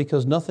justice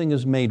because nothing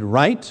is made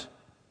right.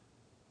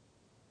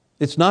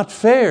 It's not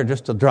fair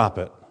just to drop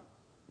it,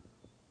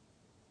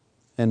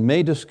 and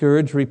may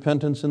discourage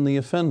repentance in the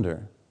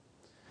offender.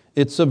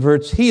 It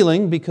subverts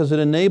healing because it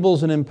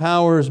enables and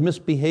empowers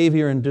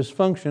misbehavior and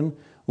dysfunction.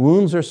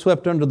 Wounds are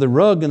swept under the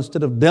rug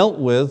instead of dealt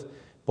with.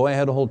 Boy, I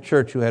had a whole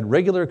church who had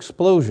regular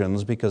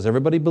explosions because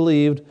everybody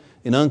believed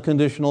in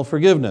unconditional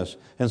forgiveness.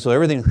 And so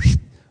everything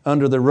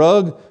under the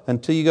rug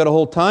until you got a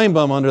whole time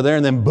bomb under there,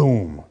 and then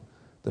boom,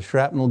 the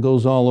shrapnel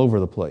goes all over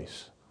the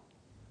place.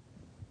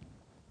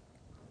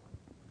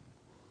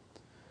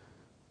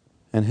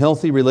 And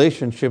healthy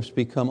relationships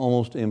become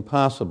almost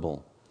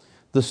impossible.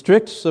 The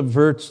strict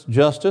subverts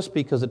justice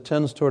because it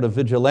tends toward a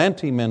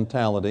vigilante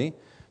mentality.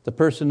 The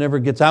person never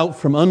gets out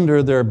from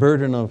under their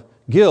burden of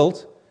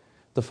guilt.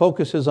 The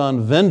focus is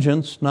on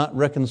vengeance, not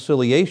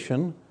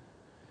reconciliation.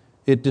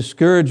 It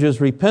discourages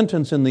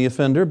repentance in the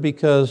offender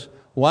because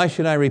why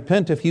should I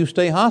repent if you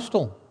stay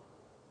hostile?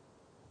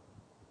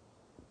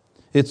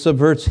 It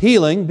subverts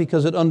healing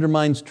because it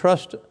undermines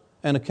trust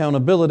and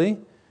accountability.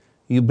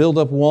 You build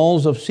up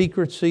walls of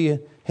secrecy,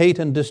 hate,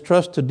 and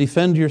distrust to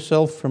defend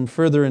yourself from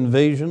further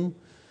invasion,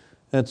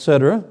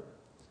 etc.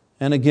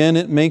 And again,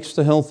 it makes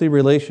the healthy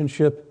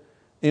relationship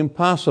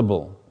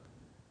impossible.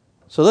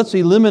 So let's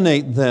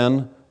eliminate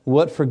then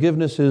what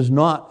forgiveness is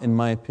not, in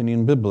my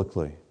opinion,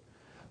 biblically.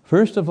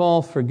 First of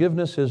all,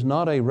 forgiveness is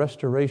not a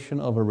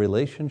restoration of a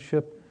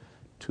relationship.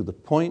 to the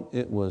point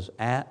it was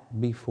at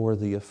before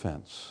the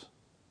offense.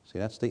 See,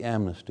 that's the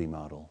amnesty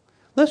model.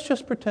 Let's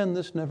just pretend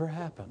this never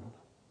happened.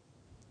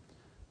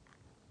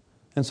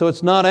 And so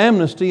it's not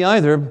amnesty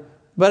either,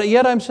 but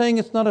yet I'm saying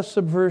it's not a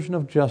subversion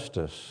of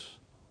justice.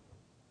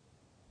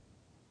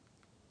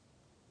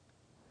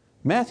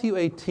 Matthew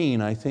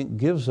 18, I think,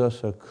 gives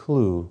us a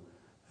clue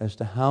as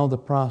to how the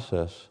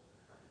process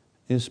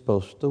is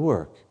supposed to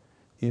work.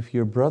 If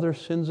your brother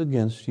sins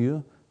against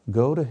you,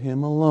 go to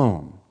him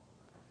alone.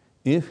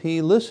 If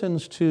he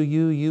listens to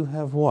you, you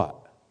have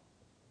what?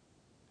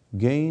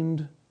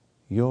 Gained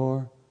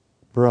your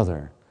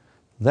brother.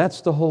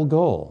 That's the whole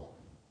goal.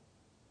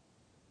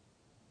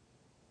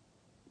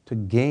 To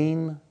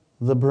gain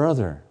the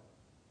brother.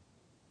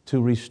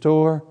 To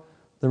restore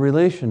the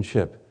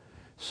relationship.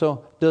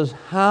 So, does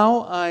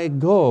how I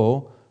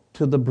go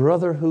to the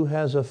brother who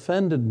has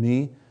offended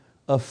me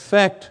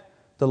affect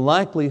the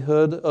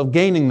likelihood of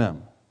gaining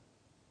them?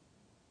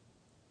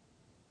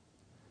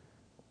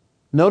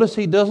 Notice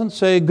he doesn't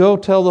say, go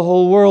tell the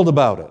whole world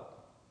about it.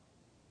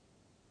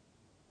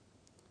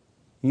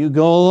 You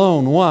go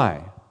alone.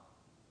 Why?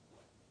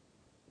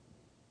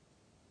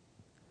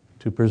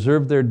 To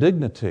preserve their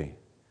dignity.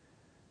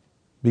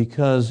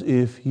 Because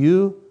if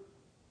you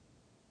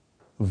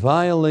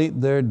violate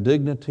their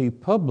dignity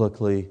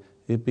publicly,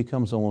 it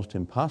becomes almost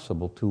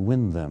impossible to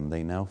win them.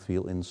 They now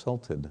feel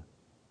insulted.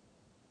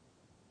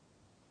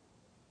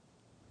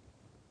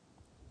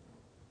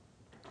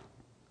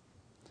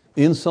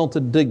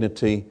 Insulted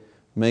dignity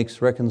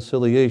makes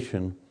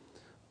reconciliation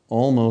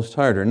almost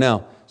harder.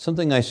 Now,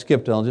 something I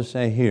skipped, I'll just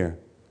say here.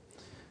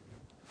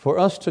 For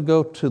us to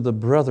go to the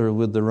brother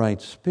with the right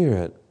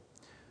spirit,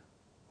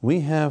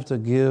 we have to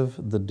give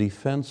the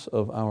defense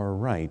of our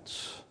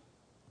rights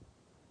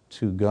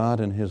to God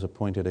and His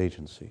appointed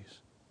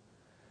agencies.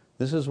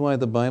 This is why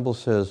the Bible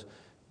says,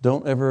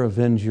 don't ever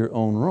avenge your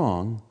own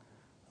wrong.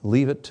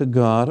 Leave it to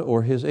God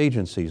or His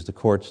agencies, the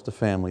courts, the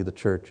family, the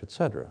church,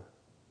 etc.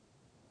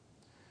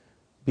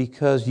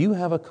 Because you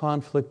have a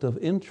conflict of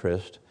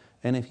interest,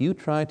 and if you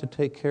try to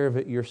take care of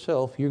it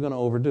yourself, you're going to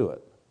overdo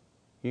it.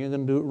 You're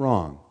going to do it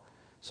wrong.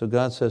 So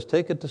God says,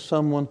 take it to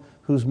someone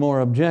who's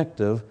more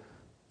objective,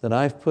 that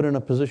I've put in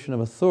a position of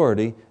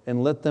authority,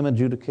 and let them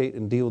adjudicate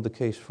and deal with the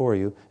case for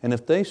you. And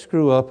if they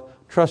screw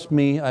up, trust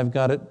me, I've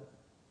got it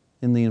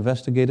in the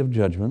investigative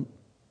judgment.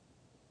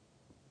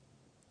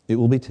 It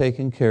will be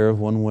taken care of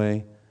one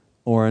way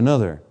or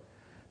another.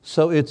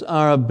 So it's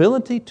our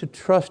ability to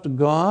trust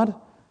God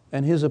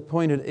and His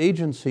appointed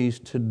agencies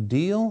to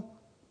deal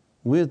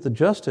with the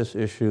justice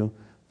issue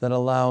that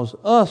allows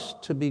us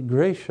to be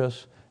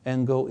gracious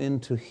and go in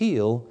to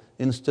heal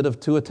instead of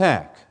to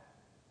attack.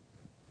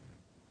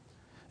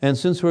 And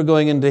since we're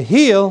going in to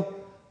heal,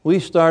 we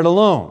start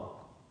alone.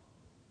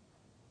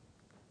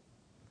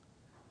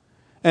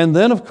 And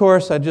then, of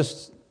course, I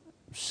just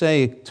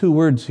say 2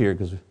 words here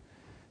because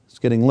it's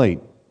getting late.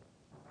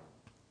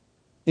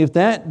 If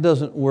that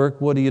doesn't work,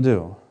 what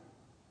do?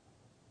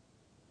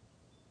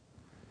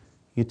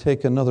 You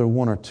take another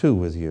 1 or 2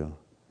 with you.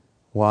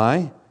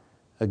 Why?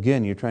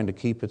 Again, you're trying to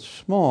keep it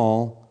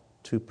small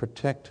to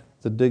protect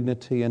the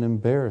dignity and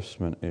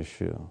embarrassment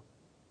issue.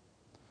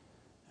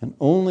 And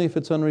only if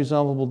it's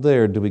unresolvable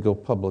there do we go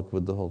public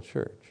with the whole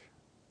church.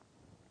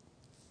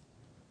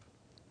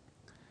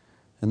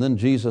 And then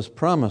Jesus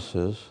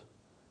promises,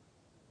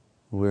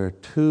 where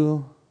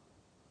 2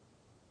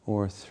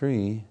 or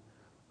 3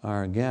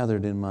 are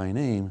gathered in my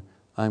name,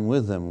 I'm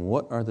with them.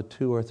 What are the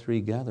 2 or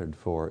 3 gathered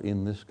for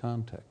in this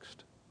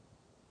context?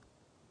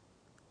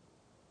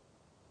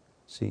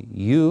 See,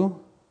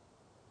 you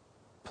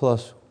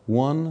plus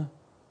 1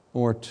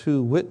 or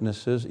 2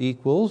 witnesses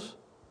equals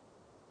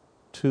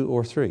 2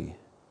 or 3.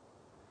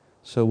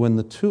 So when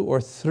the 2 or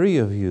 3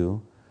 of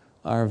you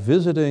are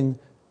visiting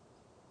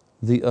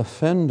the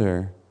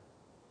offender,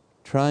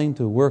 trying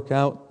to work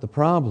out the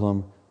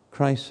problem,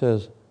 Christ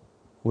says,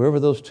 wherever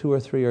those 2 or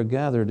 3 are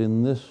gathered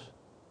in this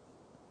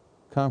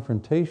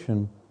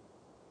confrontation,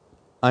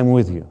 I'm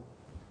with you.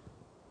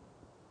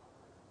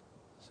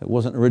 So it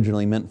wasn't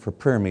originally meant for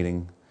prayer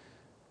meeting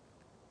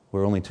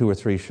where only 2 or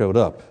 3 showed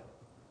up.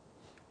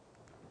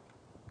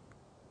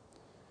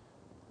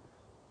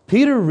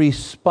 Peter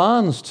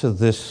responds to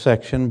this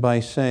section by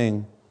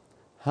saying,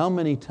 how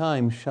many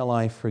times shall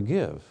I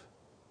forgive?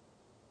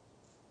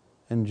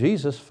 And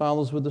Jesus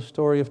follows with the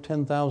story of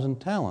 10,000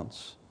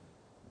 talents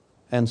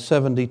and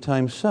 70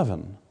 times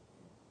 7.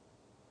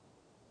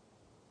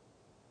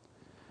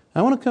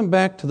 I want to come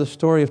back to the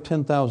story of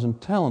 10,000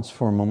 talents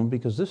for a moment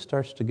because this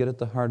starts to get at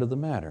the heart of the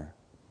matter.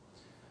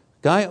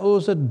 Guy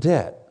owes a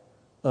debt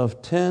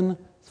of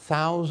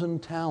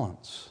 10,000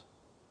 talents.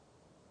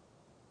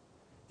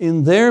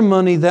 In their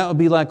money, that would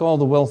be like all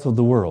the wealth of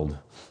the world.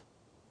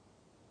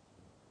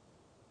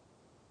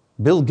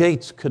 Bill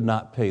Gates could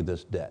not pay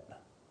this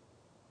debt.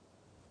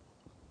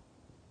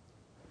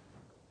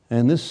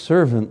 And this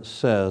servant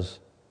says,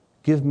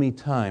 give me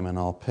time and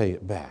I'll pay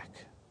it back.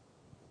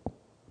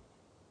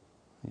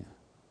 Yeah.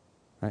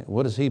 Right?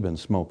 What has he been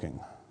smoking?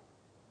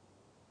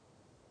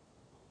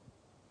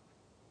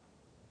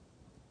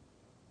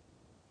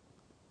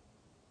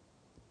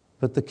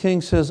 But the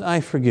king says, I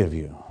forgive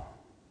you.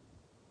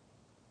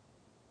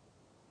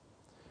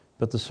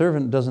 But the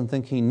servant doesn't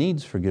think he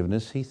needs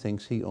forgiveness. He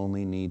thinks he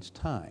only needs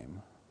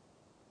time.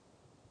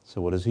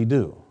 So what does he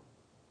do?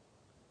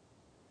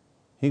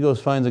 He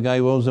goes, finds a guy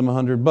who owes him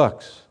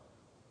 $100,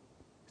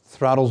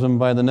 throttles him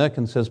by the neck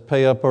and says,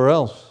 pay up or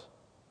else.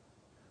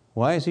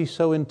 Why is he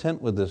so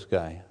intent with this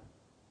guy?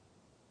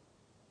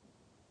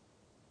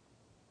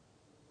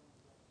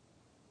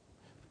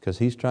 Because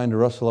he's trying to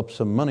rustle up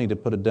some money to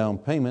put a down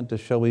payment to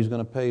show he's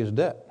going to pay his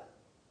debt.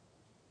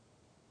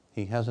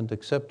 He hasn't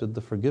accepted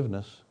the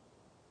forgiveness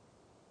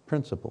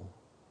principle.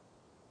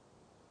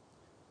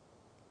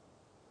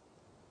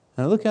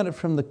 Now look at it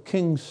from the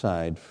king's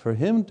side. For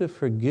him to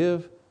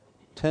forgive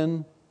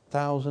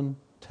 10,000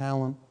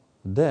 talent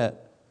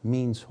debt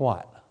means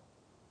what?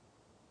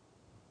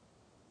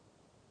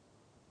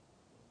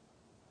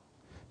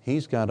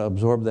 He's got to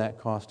absorb that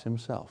cost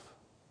himself.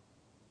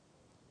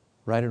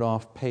 Write it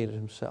off, pay it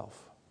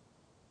himself.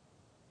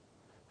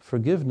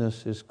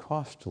 Forgiveness is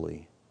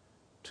costly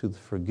to the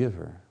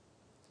forgiver,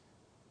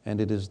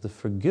 and it is the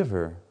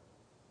forgiver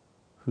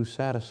who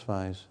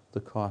satisfies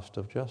the cost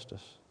of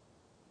justice.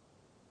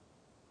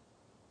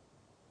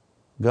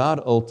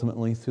 God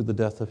ultimately, through the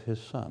death of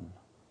His Son.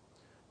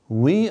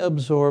 We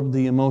absorb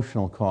the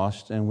emotional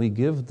cost and we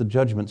give the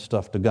judgment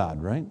stuff to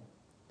God, right?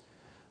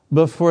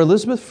 But for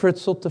Elizabeth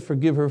Fritzl to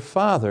forgive her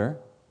father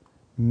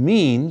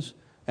means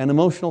an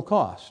emotional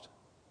cost.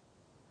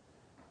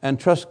 And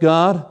trust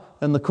God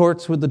and the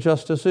courts with the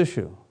justice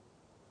issue.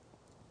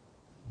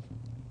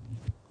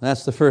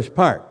 That's the first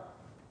part.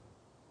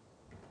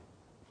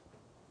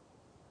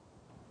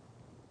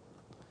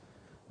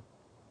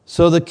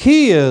 So the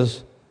key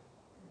is,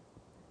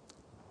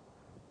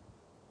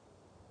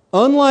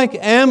 unlike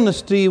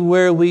amnesty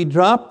where we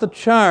drop the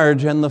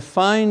charge and the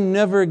fine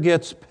never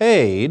gets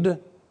paid,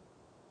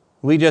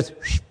 we just...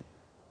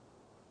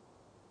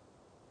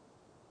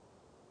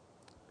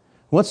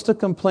 What's the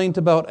complaint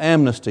about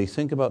amnesty?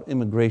 Think about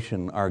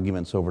immigration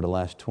arguments over the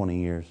last 20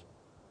 years.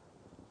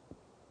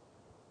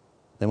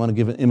 They want to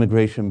give an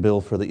immigration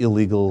bill for the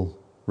illegal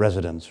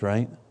residents,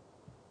 right?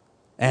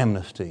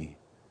 Amnesty.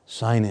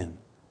 Sign in.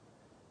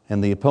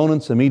 And the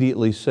opponents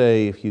immediately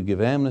say, if you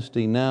give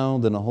amnesty now,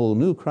 then a whole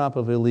new crop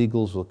of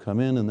illegals will come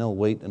in and they'll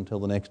wait until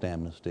the next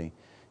amnesty.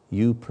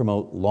 You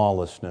promote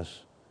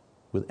lawlessness.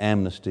 With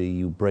amnesty,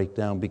 you break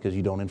down because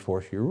you don't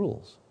enforce your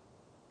rules.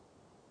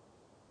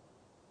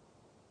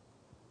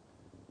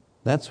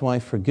 That's why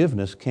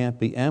forgiveness can't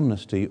be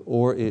amnesty,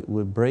 or it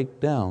would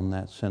break down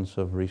that sense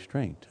of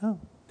restraint. Oh,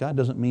 God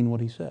doesn't mean what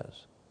He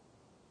says.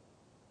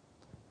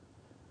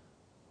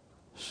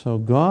 So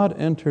God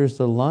enters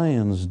the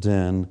lion's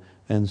den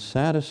and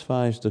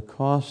satisfies the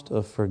cost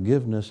of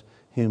forgiveness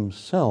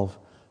Himself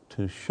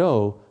to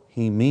show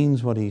He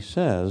means what He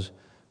says,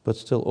 but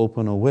still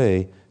open a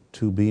way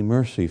to be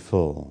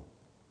merciful.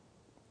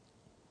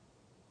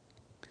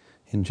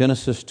 In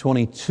Genesis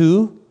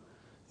 22,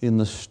 in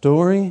the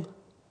story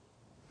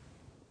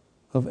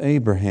of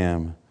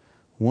Abraham,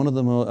 one of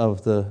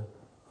the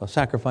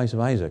sacrifice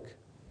of Isaac,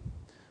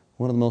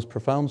 one of the most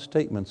profound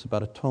statements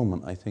about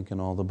atonement, I think,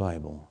 in all the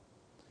Bible.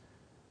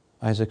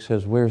 Isaac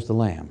says, "Where's the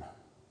lamb?"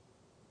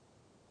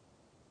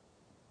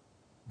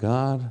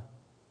 God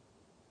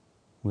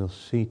will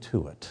see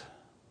to it.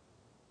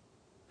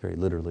 Very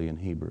literally in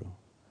Hebrew.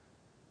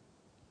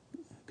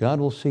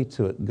 God will see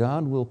to it.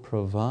 God will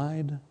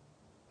provide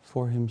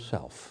for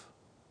Himself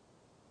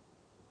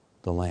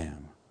the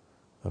lamb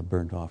of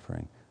burnt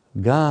offering.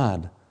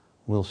 God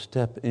will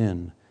step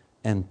in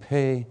and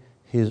pay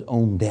His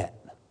own debt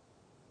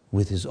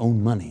with His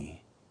own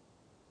money.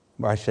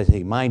 Or I should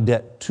say, my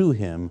debt to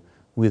Him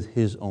with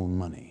His own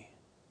money.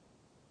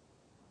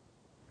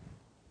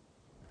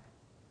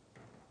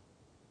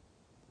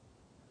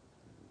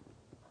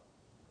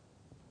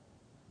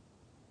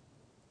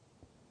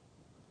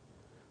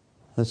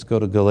 Let's go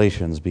to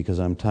Galatians because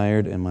I'm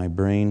tired and my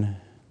brain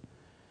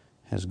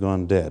has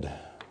gone dead.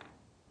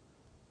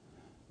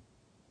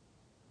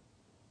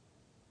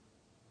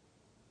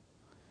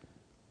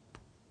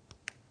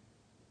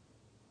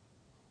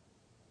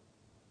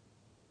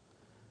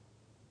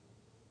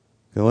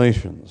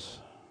 Galatians.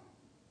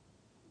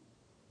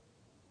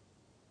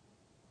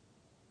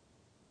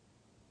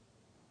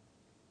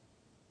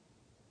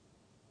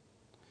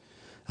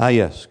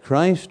 Yes,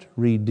 Christ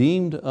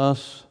redeemed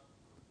us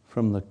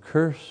from the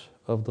curse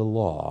of the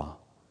law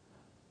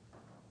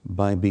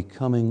by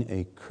becoming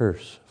a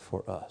curse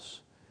for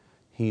us.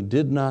 He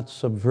did not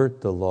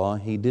subvert the law.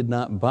 He did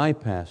not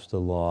bypass the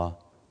law.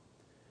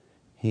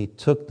 He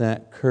took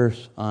that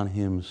curse on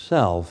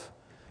Himself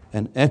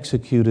and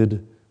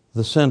executed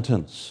the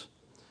sentence.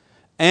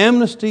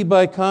 Amnesty,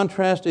 by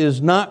contrast,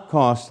 is not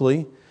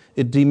costly.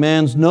 It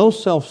demands no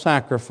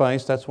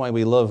self-sacrifice. That's why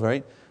we love,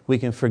 right? We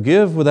can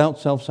forgive without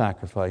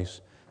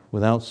self-sacrifice,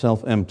 without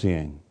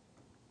self-emptying.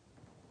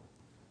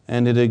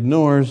 And it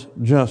ignores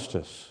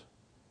justice.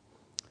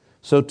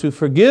 So to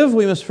forgive,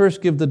 we must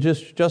first give the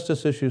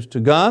justice issues to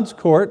God's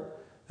court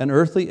and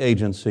earthly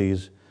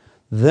agencies.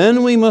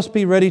 Then we must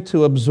be ready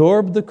to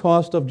absorb the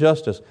cost of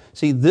justice.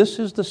 See, this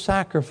is the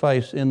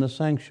sacrifice in the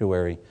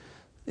sanctuary,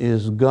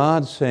 is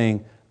God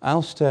saying,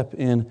 I'll step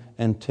in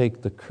and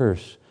take the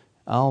curse.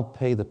 I'll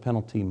pay the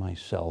penalty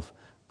myself.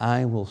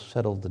 I will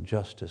settle the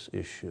justice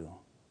issue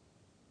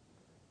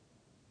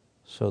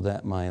so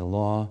that my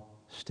law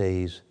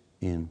stays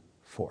in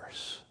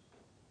force.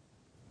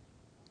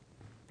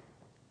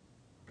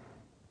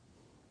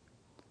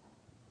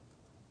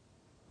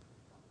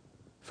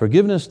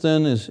 Forgiveness,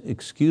 then, is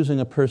excusing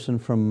a person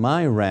from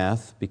my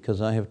wrath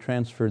because I have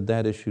transferred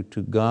that issue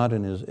to God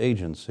and His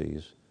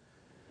agencies.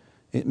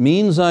 It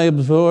means I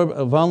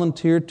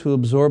volunteer to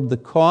absorb the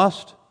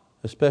cost,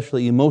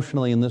 especially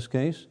emotionally in this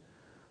case,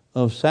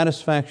 of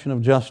satisfaction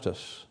of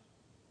justice.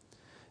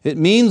 It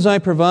means I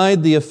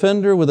provide the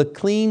offender with a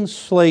clean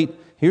slate,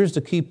 here's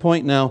the key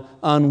point now,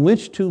 on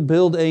which to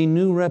build a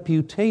new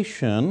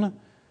reputation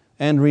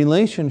and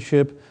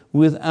relationship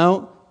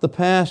without the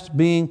past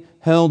being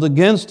held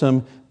against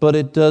him, but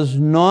it does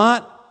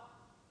not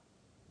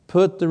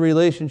put the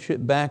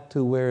relationship back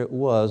to where it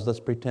was. Let's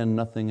pretend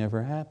nothing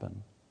ever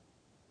happened.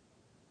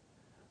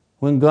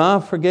 When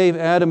God forgave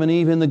Adam and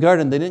Eve in the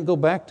garden, they didn't go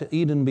back to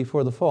Eden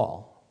before the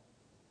fall.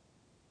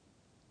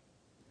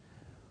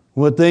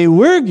 What they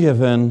were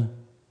given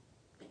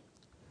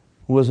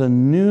was a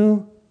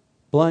new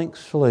blank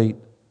slate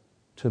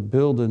to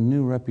build a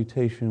new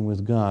reputation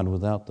with God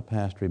without the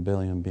past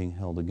rebellion being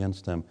held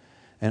against them.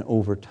 And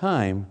over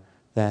time,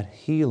 that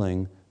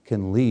healing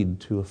can lead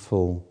to a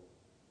full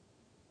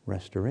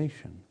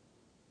restoration.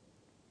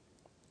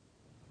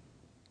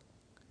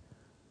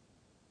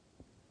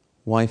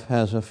 Wife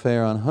has an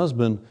affair on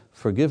husband.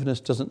 Forgiveness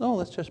doesn't,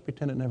 let's just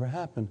pretend it never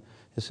happened.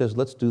 It says,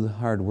 let's do the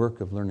hard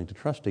work of learning to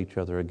trust each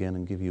other again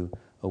and give you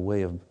a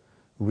way of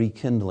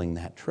rekindling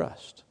that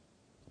trust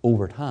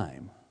over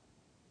time.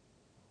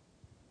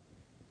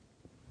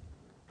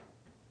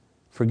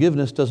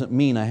 Forgiveness doesn't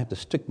mean I have to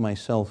stick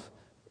myself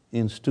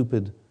in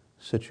stupid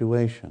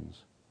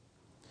situations.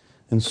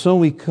 And so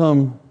we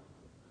come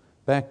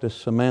back to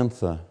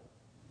Samantha.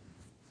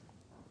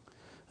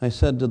 I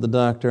said to the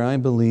doctor, I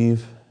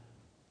believe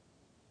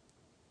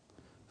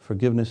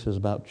forgiveness is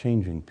about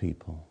changing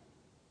people.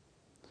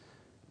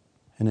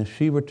 And if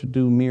she were to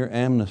do mere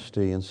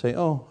amnesty and say,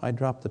 I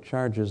dropped the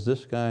charges,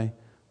 this guy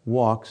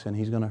walks and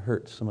he's going to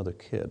hurt some other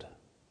kid.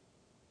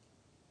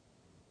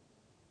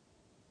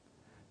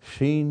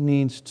 She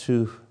needs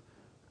to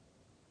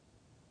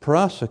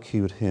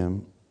prosecute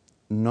him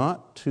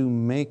not to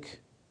make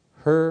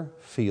her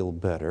feel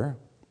better,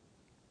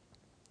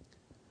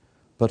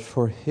 but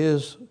for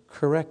his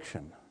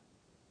correction.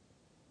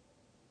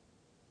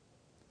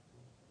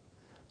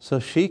 So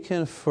she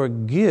can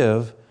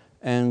forgive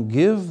and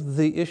give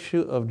the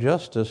issue of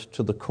justice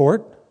to the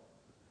court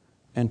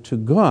and to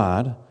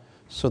God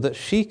so that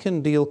she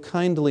can deal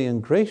kindly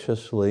and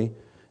graciously,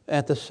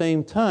 at the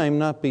same time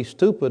not be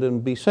stupid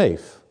and be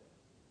safe.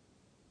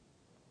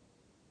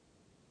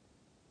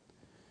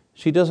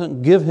 She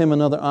doesn't give him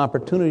another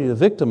opportunity to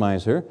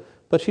victimize her,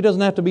 but she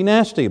doesn't have to be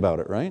nasty about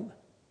it, right?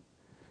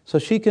 So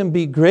she can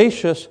be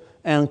gracious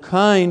and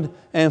kind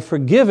and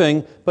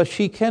forgiving, but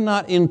she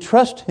cannot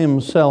entrust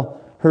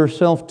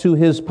herself to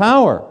his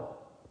power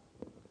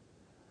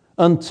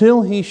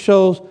until he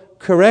shows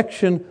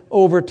correction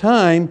over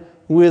time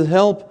with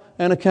help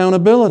and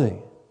accountability.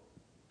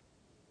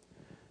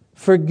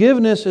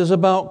 Forgiveness is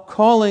about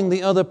calling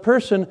the other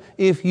person,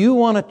 if you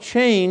want to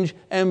change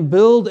and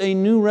build a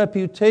new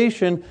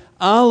reputation,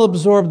 I'll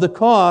absorb the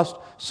cost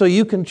so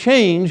you can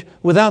change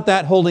without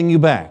that holding you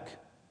back.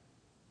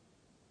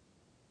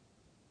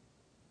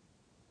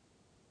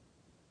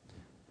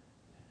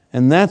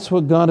 And that's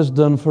what God has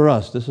done for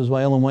us. This is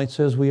why Ellen White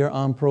says we are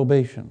on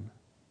probation.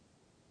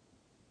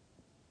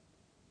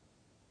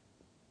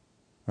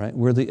 Right?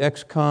 We're the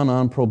ex-con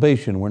on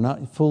probation. We're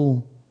not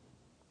full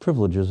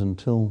privileges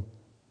until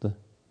the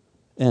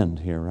end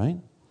here, right?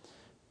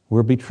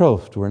 We're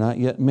betrothed. We're not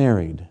yet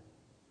married,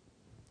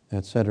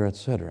 etc.,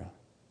 etc.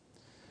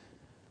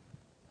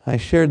 I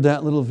shared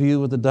that little view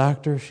with the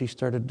doctor. She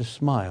started to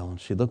smile,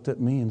 and she looked at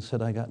me and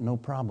said, I got no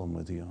problem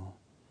with you,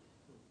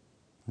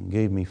 and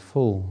gave me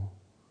full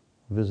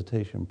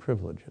visitation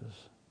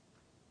privileges.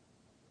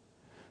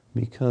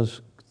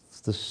 Because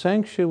the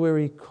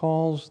sanctuary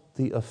calls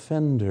the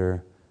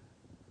offender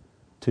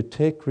to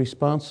take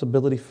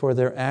responsibility for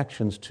their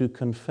actions, to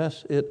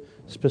confess it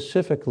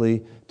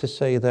specifically, to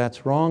say,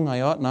 that's wrong,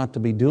 I ought not to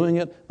be doing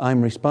it,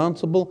 I'm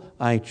responsible,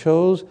 I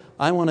chose,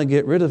 I want to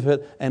get rid of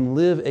it and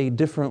live a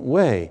different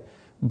way.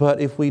 But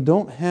if we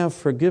don't have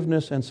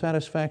forgiveness and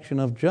satisfaction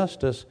of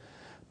justice,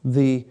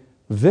 the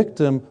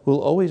victim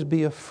will always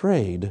be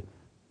afraid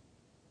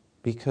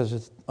because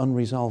it's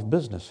unresolved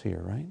business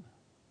here, right?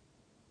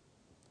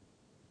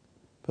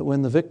 But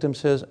when the victim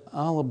says,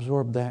 I'll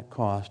absorb that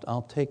cost,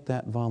 I'll take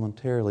that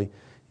voluntarily,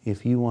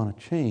 if you want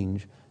to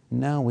change,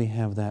 now we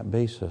have that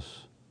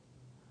basis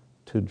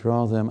to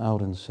draw them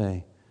out and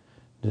say,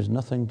 there's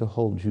nothing to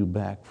hold you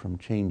back from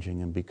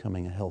changing and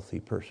becoming a healthy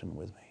person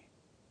with me.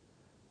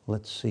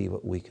 Let's see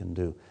what we can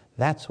do.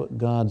 That's what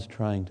God's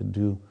trying to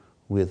do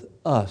with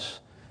us.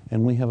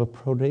 And we have a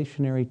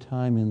probationary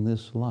time in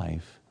this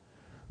life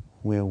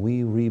where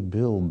we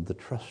rebuild the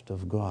trust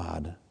of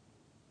God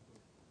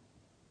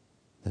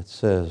that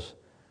says,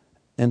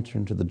 enter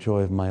into the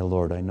joy of my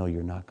Lord. I know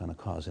you're not going to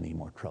cause any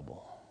more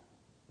trouble.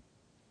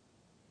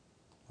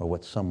 Or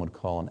what some would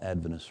call an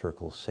Adventist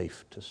circle,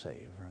 safe to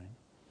save, right?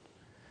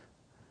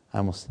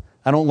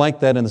 I don't like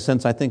that in the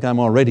sense I think I'm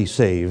already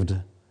saved,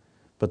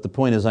 but the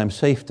point is I'm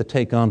safe to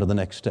take on to the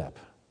next step.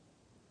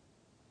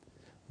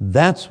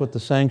 That's what the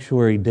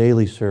sanctuary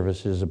daily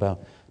service is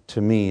about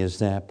to me, is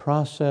that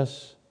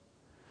process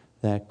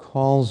that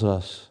calls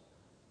us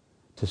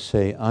to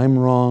say, I'm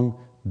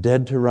wrong,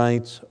 dead to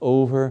rights,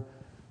 over,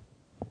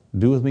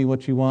 do with me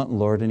what you want,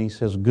 Lord. And He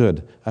says,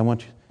 good. I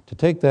want you to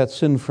take that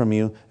sin from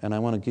you, and I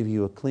want to give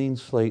you a clean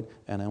slate,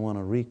 and I want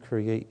to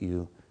recreate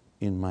you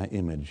in my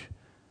image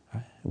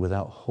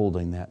without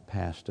holding that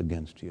past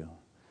against you.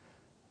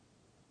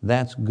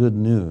 That's good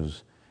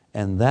news.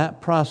 And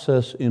that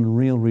process in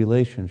real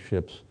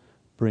relationships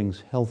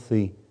brings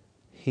healthy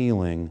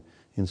healing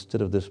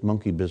instead of this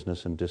monkey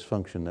business and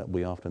dysfunction that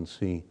we often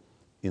see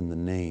in the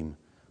name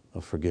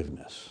of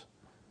forgiveness.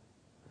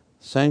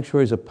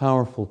 Sanctuary is a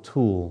powerful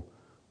tool,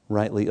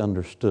 rightly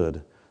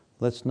understood.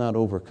 Let's not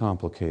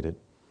overcomplicate it.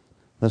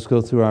 Let's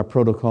go through our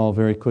protocol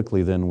very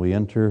quickly then. We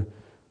enter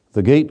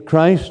the gate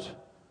Christ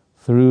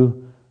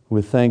through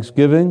with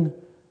thanksgiving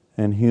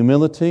and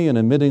humility and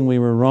admitting we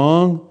were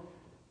wrong,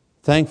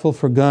 thankful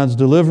for God's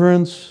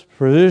deliverance,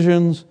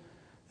 provisions,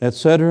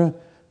 etc.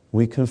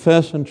 We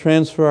confess and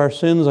transfer our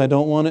sins. I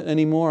don't want it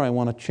anymore. I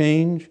want to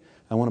change.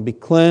 I want to be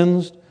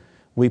cleansed.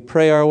 We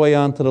pray our way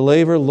onto the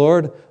laver.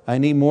 Lord, I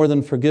need more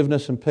than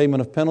forgiveness and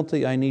payment of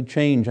penalty. I need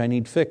change. I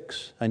need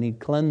fix. I need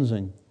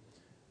cleansing.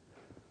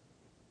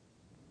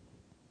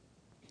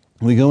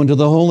 We go into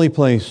the holy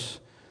place.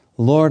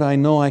 Lord, I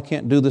know I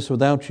can't do this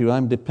without you.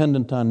 I'm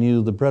dependent on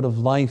you, the bread of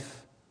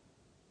life.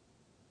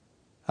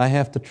 I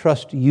have to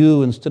trust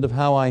you instead of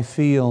how I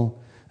feel.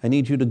 I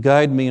need you to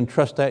guide me and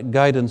trust that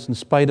guidance in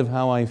spite of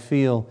how I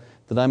feel,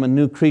 that I'm a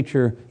new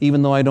creature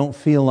even though I don't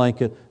feel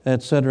like it,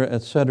 etc.,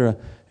 etc.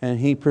 And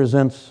He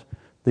presents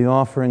the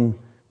offering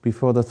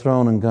before the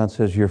throne, and God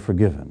says, you're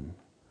forgiven.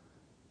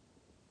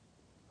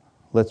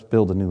 Let's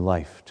build a new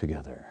life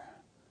together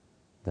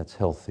that's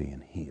healthy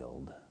and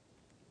healed.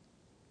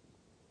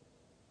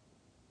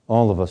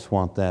 All of us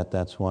want that.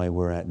 That's why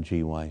we're at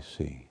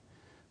GYC.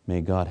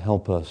 May God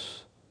help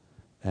us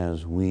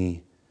as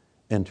we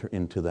enter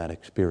into that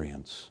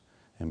experience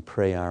and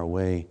pray our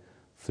way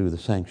through the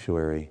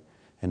sanctuary.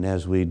 And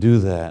as we do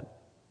that,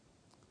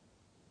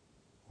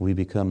 we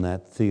become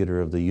that theater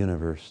of the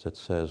universe that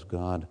says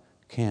God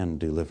can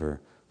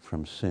deliver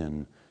from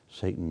sin.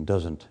 Satan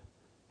doesn't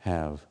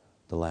have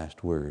the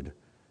last word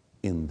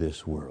in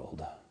this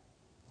world.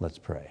 Let's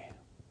pray.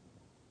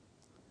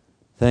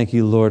 Thank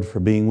you, Lord,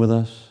 for being with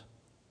us.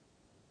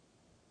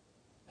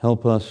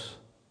 Help us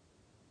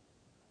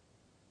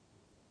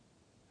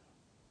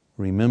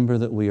remember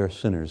that we are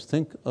sinners.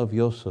 Think of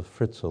Josef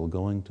Fritzl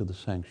going to the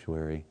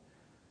sanctuary,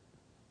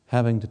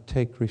 having to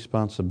take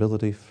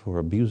responsibility for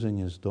abusing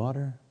his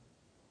daughter,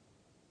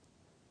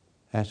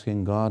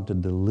 asking God to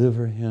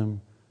deliver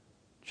him,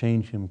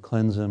 change him,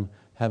 cleanse him,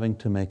 having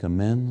to make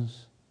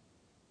amends,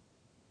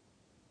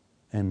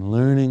 and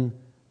learning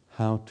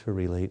how to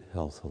relate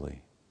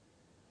healthily.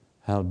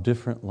 How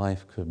different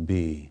life could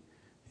be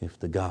if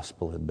the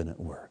gospel had been at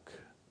work.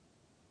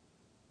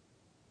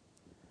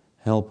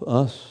 Help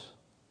us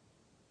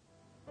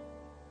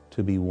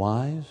to be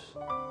wise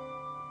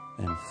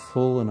and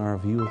full in our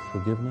view of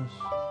forgiveness,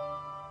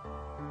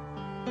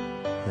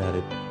 that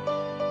it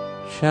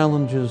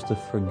challenges the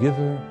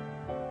forgiver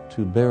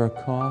to bear a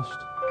cost,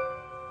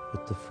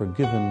 but the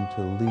forgiven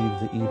to leave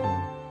the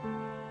evil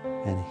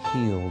and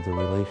heal the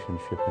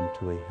relationship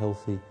into a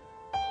healthy,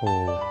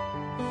 whole,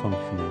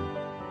 functioning,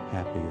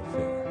 happy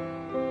affair.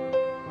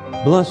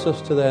 Bless us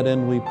to that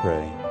end, we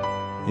pray.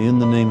 In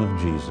the name of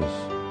Jesus,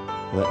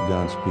 let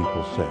God's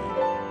people say,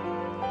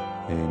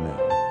 amen.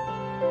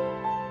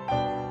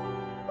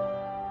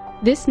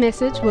 This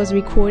message was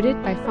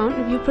recorded by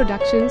Fountain View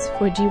Productions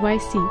for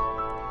GYC.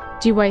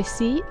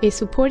 GYC, a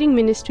supporting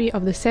ministry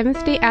of the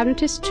Seventh-day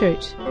Adventist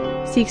Church,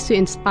 seeks to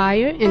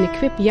inspire and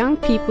equip young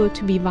people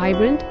to be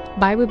vibrant,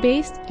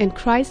 Bible-based, and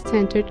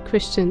Christ-centered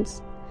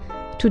Christians.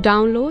 To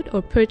download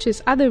or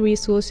purchase other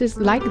resources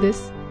like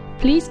this,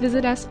 please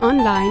visit us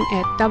online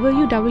at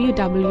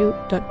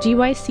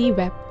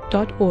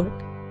www.gycweb.org.